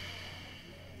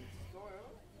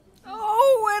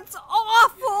 Oh, it's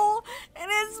awful, and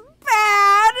it's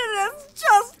bad, and it's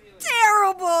just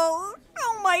terrible.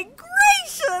 Oh my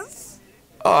gracious!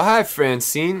 Oh, hi,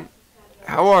 Francine.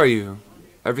 How are you?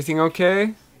 Everything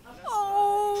okay?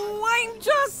 Oh,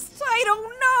 I don't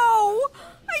know.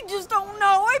 I just don't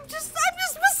know. I'm just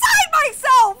beside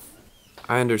myself.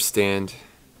 I understand.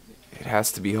 It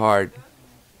has to be hard.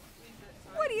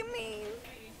 What do you mean?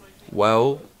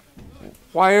 Well,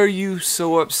 why are you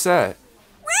so upset?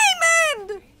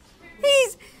 Raymond!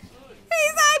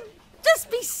 I'd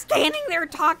just be standing there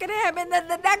talking to him, and then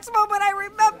the next moment I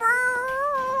remember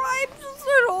I'm just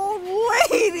an old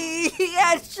lady.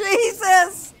 Yeah,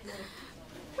 Jesus!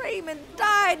 Raymond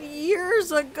died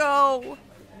years ago.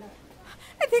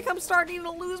 I think I'm starting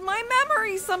to lose my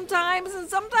memory sometimes, and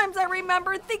sometimes I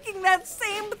remember thinking that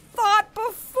same thought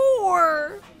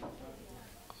before.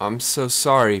 I'm so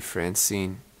sorry,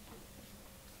 Francine.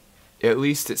 At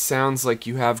least it sounds like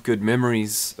you have good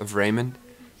memories of Raymond.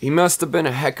 He must have been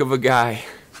a heck of a guy.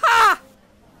 Ha!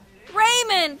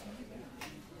 Raymond!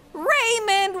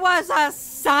 Raymond was a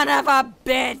son of a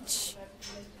bitch.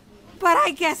 But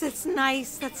I guess it's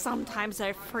nice that sometimes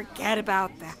I forget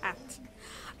about that.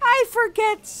 I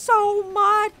forget so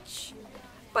much.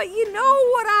 But you know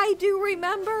what I do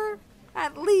remember?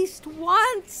 At least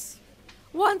once.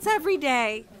 Once every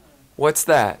day. What's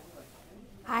that?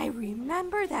 I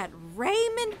remember that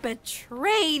Raymond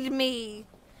betrayed me.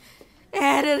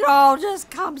 And it all just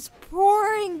comes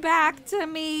pouring back to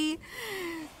me.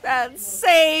 That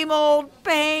same old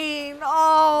pain,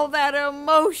 all that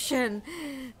emotion.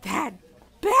 That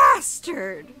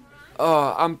bastard.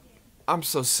 Oh, I'm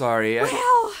so sorry.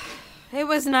 Well, it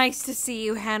was nice to see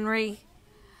you, Henry.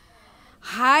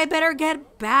 I better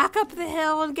get back up the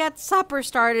hill and get supper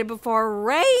started before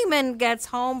Raymond gets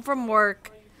home from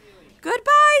work.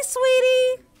 Goodbye,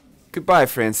 sweetie. Goodbye,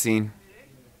 Francine.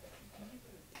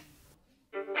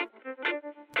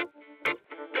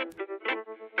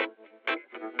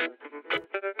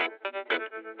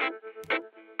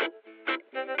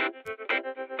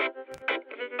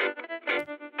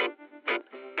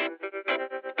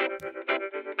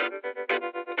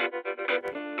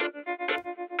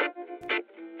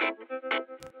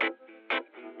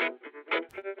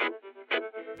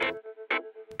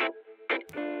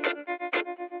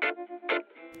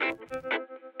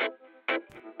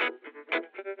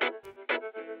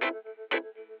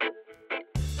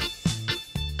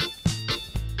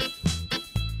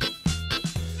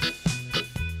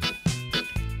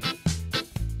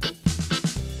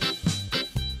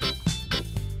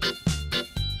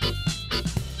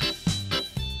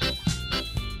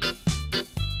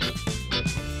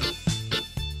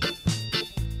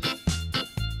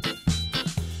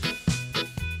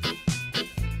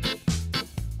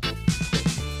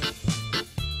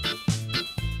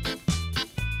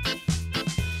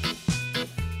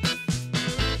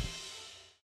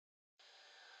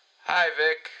 Hi,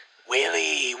 Vic.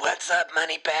 Willie, what's up,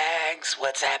 Moneybags?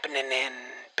 What's happening in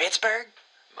Pittsburgh?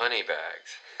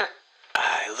 Moneybags.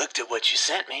 I looked at what you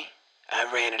sent me. I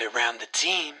ran it around the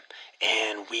team,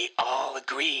 and we all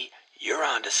agree you're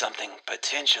onto something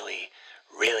potentially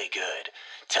really good.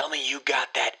 Tell me you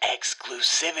got that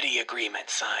exclusivity agreement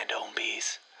signed,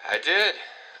 Homebees. I did.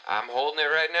 I'm holding it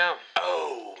right now.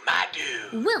 Oh, my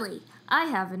dude. Willie, I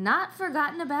have not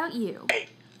forgotten about you. Hey,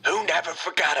 who never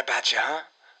forgot about you, huh?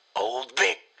 Old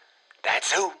Vic.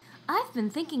 That's who. I've been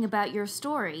thinking about your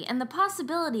story and the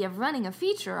possibility of running a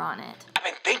feature on it. I've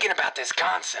been thinking about this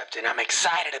concept, and I'm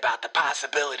excited about the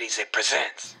possibilities it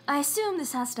presents. I assume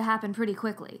this has to happen pretty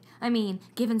quickly. I mean,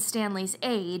 given Stanley's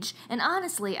age, and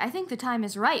honestly, I think the time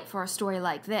is right for a story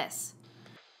like this.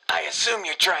 I assume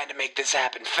you're trying to make this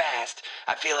happen fast.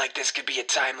 I feel like this could be a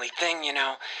timely thing, you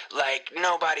know? Like,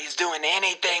 nobody's doing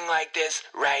anything like this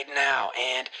right now,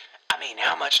 and... I mean,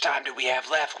 how much time do we have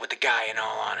left with the guy, in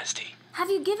all honesty? Have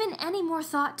you given any more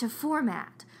thought to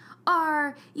format?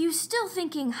 Are you still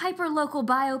thinking hyper-local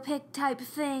biopic type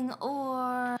thing,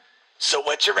 or... So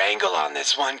what's your angle on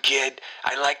this one, kid?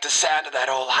 I like the sound of that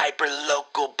old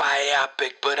hyper-local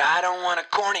biopic, but I don't want to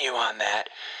corner you on that.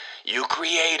 You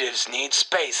creatives need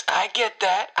space. I get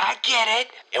that. I get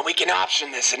it. And we can option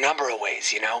this a number of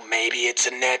ways, you know? Maybe it's a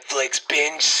Netflix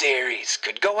binge series.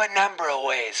 Could go a number of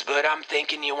ways, but I'm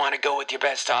thinking you want to go with your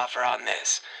best offer on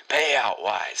this,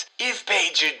 payout-wise. You've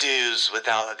paid your dues with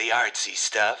all of the artsy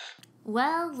stuff.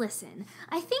 Well, listen,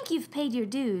 I think you've paid your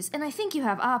dues, and I think you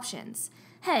have options.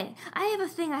 Hey, I have a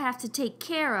thing I have to take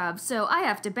care of, so I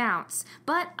have to bounce.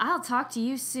 But I'll talk to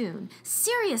you soon.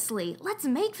 Seriously, let's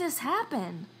make this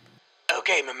happen.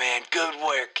 Okay, my man, good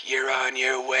work. You're on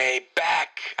your way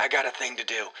back. I got a thing to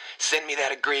do. Send me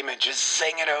that agreement, just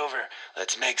sing it over.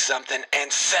 Let's make something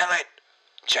and sell it.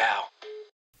 Ciao.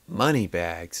 Money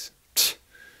bags. Pfft,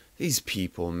 these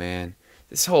people, man.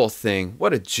 This whole thing,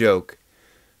 what a joke.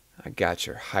 I got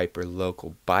your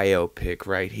hyper-local biopic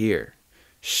right here.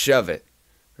 Shove it.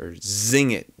 Or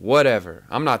zing it. Whatever.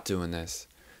 I'm not doing this.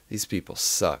 These people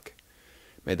suck.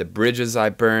 May the bridges I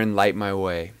burn light my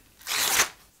way.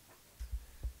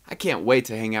 I can't wait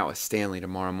to hang out with Stanley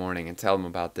tomorrow morning and tell him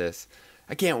about this.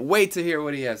 I can't wait to hear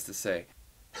what he has to say.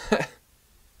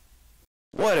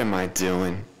 What am I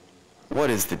doing?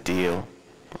 What is the deal?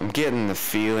 I'm getting the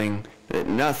feeling that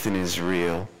nothing is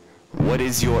real. What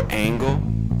is your angle?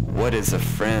 What is a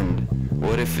friend?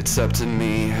 What if it's up to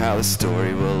me how the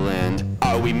story will end?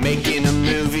 Are we making a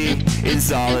movie?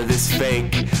 Is all of this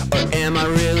fake? Or am I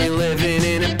really living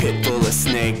in a pit full of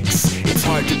snakes? It's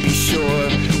hard to be sure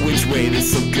which way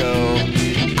this'll go.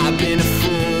 I've been a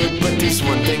fool, but there's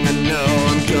one thing I know.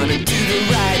 I'm gonna do the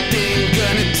right thing,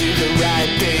 gonna do the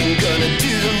right thing, gonna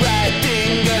do the right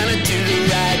thing, gonna do the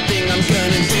right thing. I'm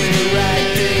gonna do the right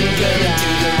thing, gonna do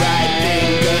the right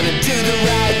thing, gonna do the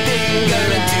right thing,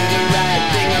 gonna do the right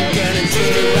thing. I'm gonna do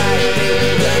the right thing,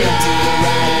 gonna do the right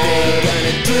thing,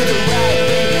 gonna do the right thing,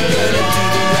 gonna do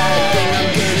the right thing. I'm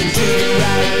gonna do the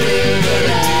right thing, gonna do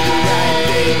the right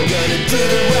thing, gonna do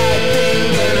the right thing,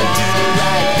 gonna do the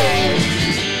right thing.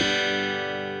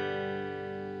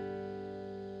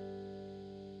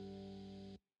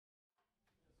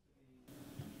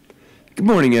 Good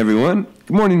morning, everyone.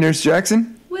 Good morning, Nurse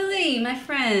Jackson. Willie, my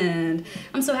friend.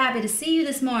 I'm so happy to see you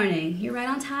this morning. You're right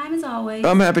on time as always.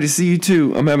 I'm happy to see you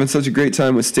too. I'm having such a great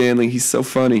time with Stanley. He's so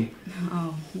funny.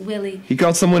 Oh, Willie. He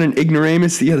called someone an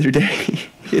ignoramus the other day.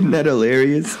 Isn't that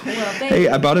hilarious? Well, baby. Hey,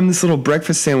 I bought him this little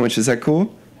breakfast sandwich. Is that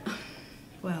cool?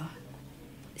 Well,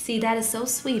 see, that is so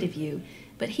sweet of you,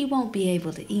 but he won't be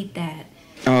able to eat that.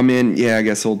 Oh, man, yeah, I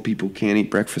guess old people can't eat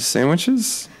breakfast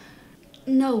sandwiches.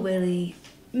 No, Willie.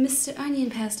 Mr. Onion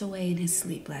passed away in his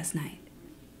sleep last night.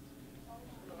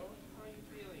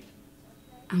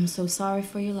 I'm so sorry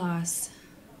for your loss.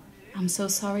 I'm so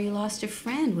sorry you lost your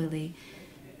friend, Willie.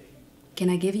 Can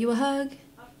I give you a hug?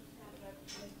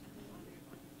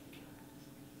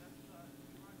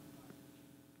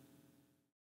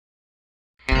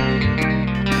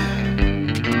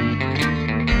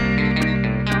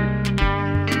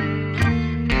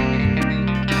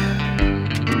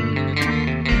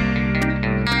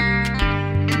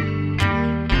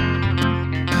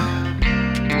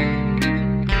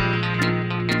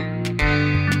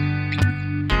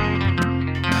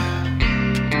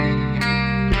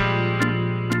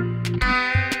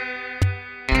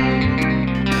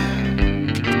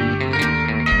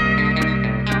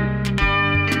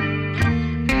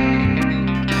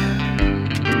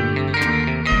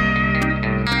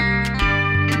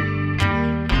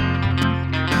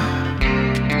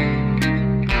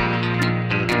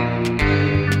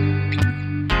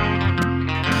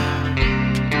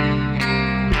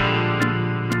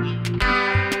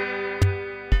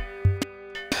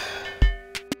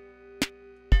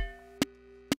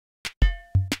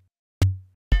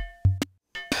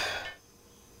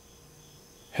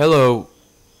 Hello.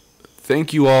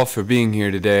 Thank you all for being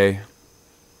here today.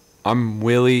 I'm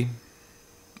Willie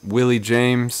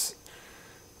James.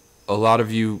 A lot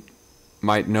of you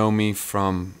might know me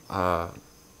from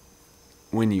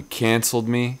when you canceled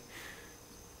me.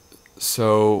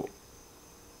 So,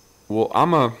 well,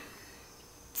 I'm a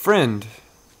friend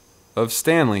of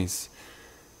Stanley's.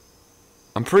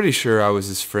 I'm pretty sure I was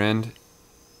his friend.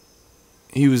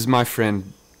 He was my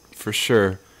friend for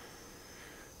sure.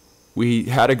 We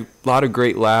had a lot of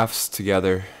great laughs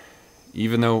together,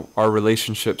 even though our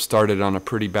relationship started on a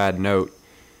pretty bad note.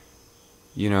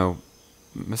 You know,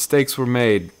 mistakes were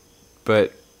made,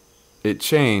 but it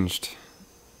changed.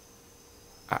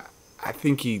 I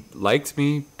think he liked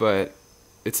me, but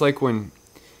it's like when,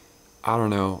 I don't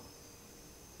know,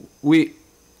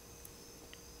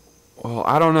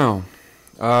 I don't know.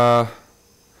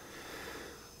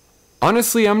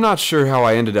 Honestly, I'm not sure how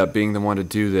I ended up being the one to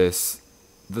do this.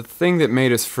 The thing that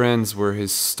made us friends were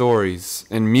his stories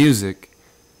and music.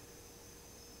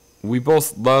 We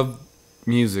both love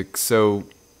music, so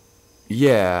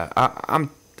yeah, I'm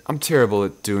terrible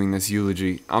at doing this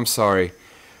eulogy. I'm sorry.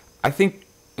 I think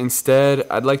instead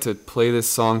I'd like to play this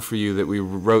song for you that we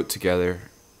wrote together.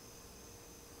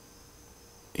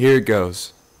 Here it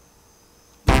goes.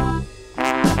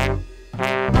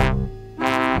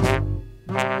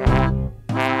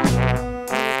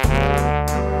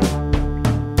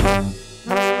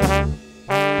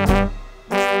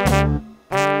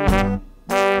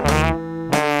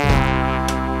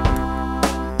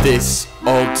 This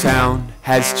old town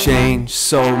has changed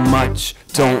so much,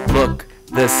 don't look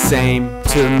the same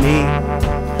to me.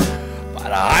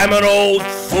 But I'm an old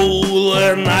fool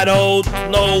and I don't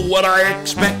know what I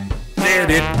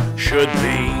expected it should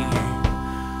be.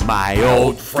 My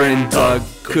old friend Doug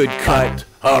could cut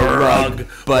a rug,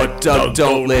 but Doug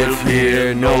don't live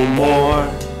here no more.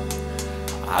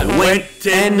 I went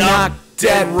and knocked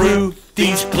at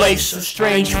Ruthie's place, a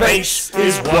strange face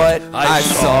is what I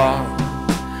saw.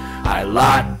 I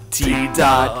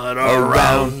la-ti-dot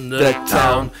around the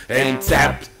town and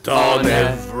tapped on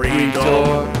every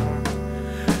door.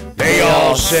 They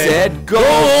all said, go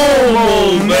home,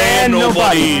 old man,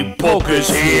 nobody poke us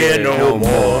here no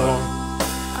more.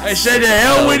 I said, to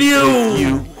hell with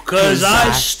you, cause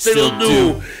I still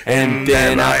do. And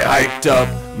then I hiked up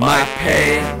my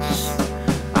pants.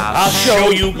 I'll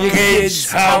show you kids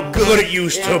how good it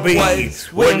used to be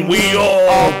when we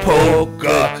all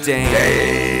polka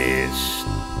danced.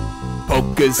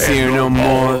 Polka's here no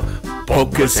more,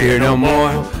 polka's here no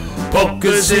more.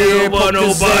 Polka's here, but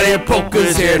nobody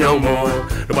polka's here no more.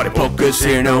 Nobody polka's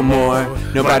here no more.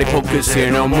 Nobody polka's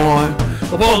here no more.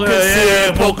 Polka's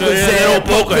here, polka's here, no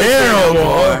polka here no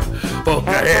more.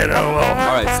 Polka here no more.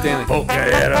 All right, Stanley. Polka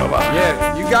here no more.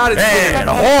 Yeah, you got it. Man,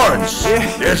 the horns.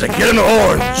 Yeah. There's a kid in the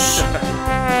horns.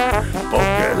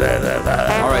 Polka there.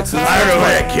 All right, so I don't know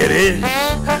where that kid is.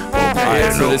 Polka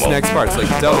here so this next part's like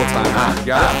double time. Huh? You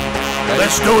got it?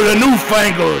 Let's do the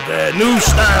newfangled, new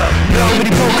style.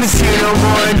 Nobody polkas here no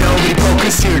more. Nobody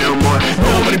polkas here no more.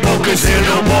 Nobody polkas here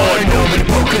no more. Nobody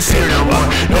polkas here no more.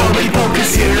 Nobody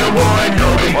polkas here no more.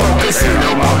 Nobody polkas here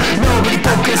no more. Nobody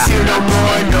polkas here no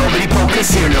more. Nobody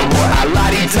polkas here no more. I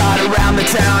la-di-dot around the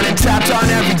town and tapped on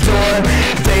every door.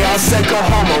 They all said go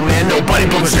home, oh man. Nobody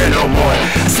polkas here no more.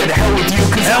 I said to hell with you,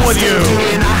 cause hell with you.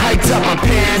 And I hiked up my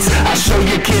pants. I'll show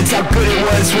you kids how good it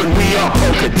was when we all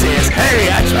polka danced.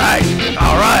 Hey, that's right.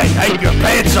 All right, hike your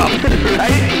pants up.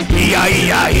 Hey,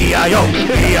 E-I-E-I-E-I-O,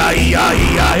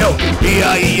 E-I-E-I-E-I-O,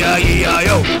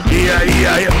 E-I-E-I-E-I-O,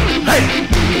 E-I-E-I-O. Hey,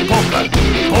 polka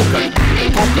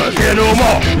here no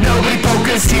more. Nobody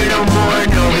polkas here no more.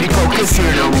 Nobody polkas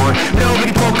here no more.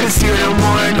 Nobody polkas here no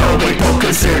more. Nobody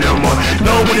polkas here no more.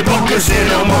 Nobody polkas here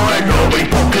no more. Nobody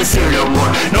polkas here no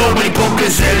more. Nobody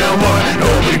polkas here no more.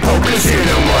 Nobody polkas here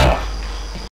no more.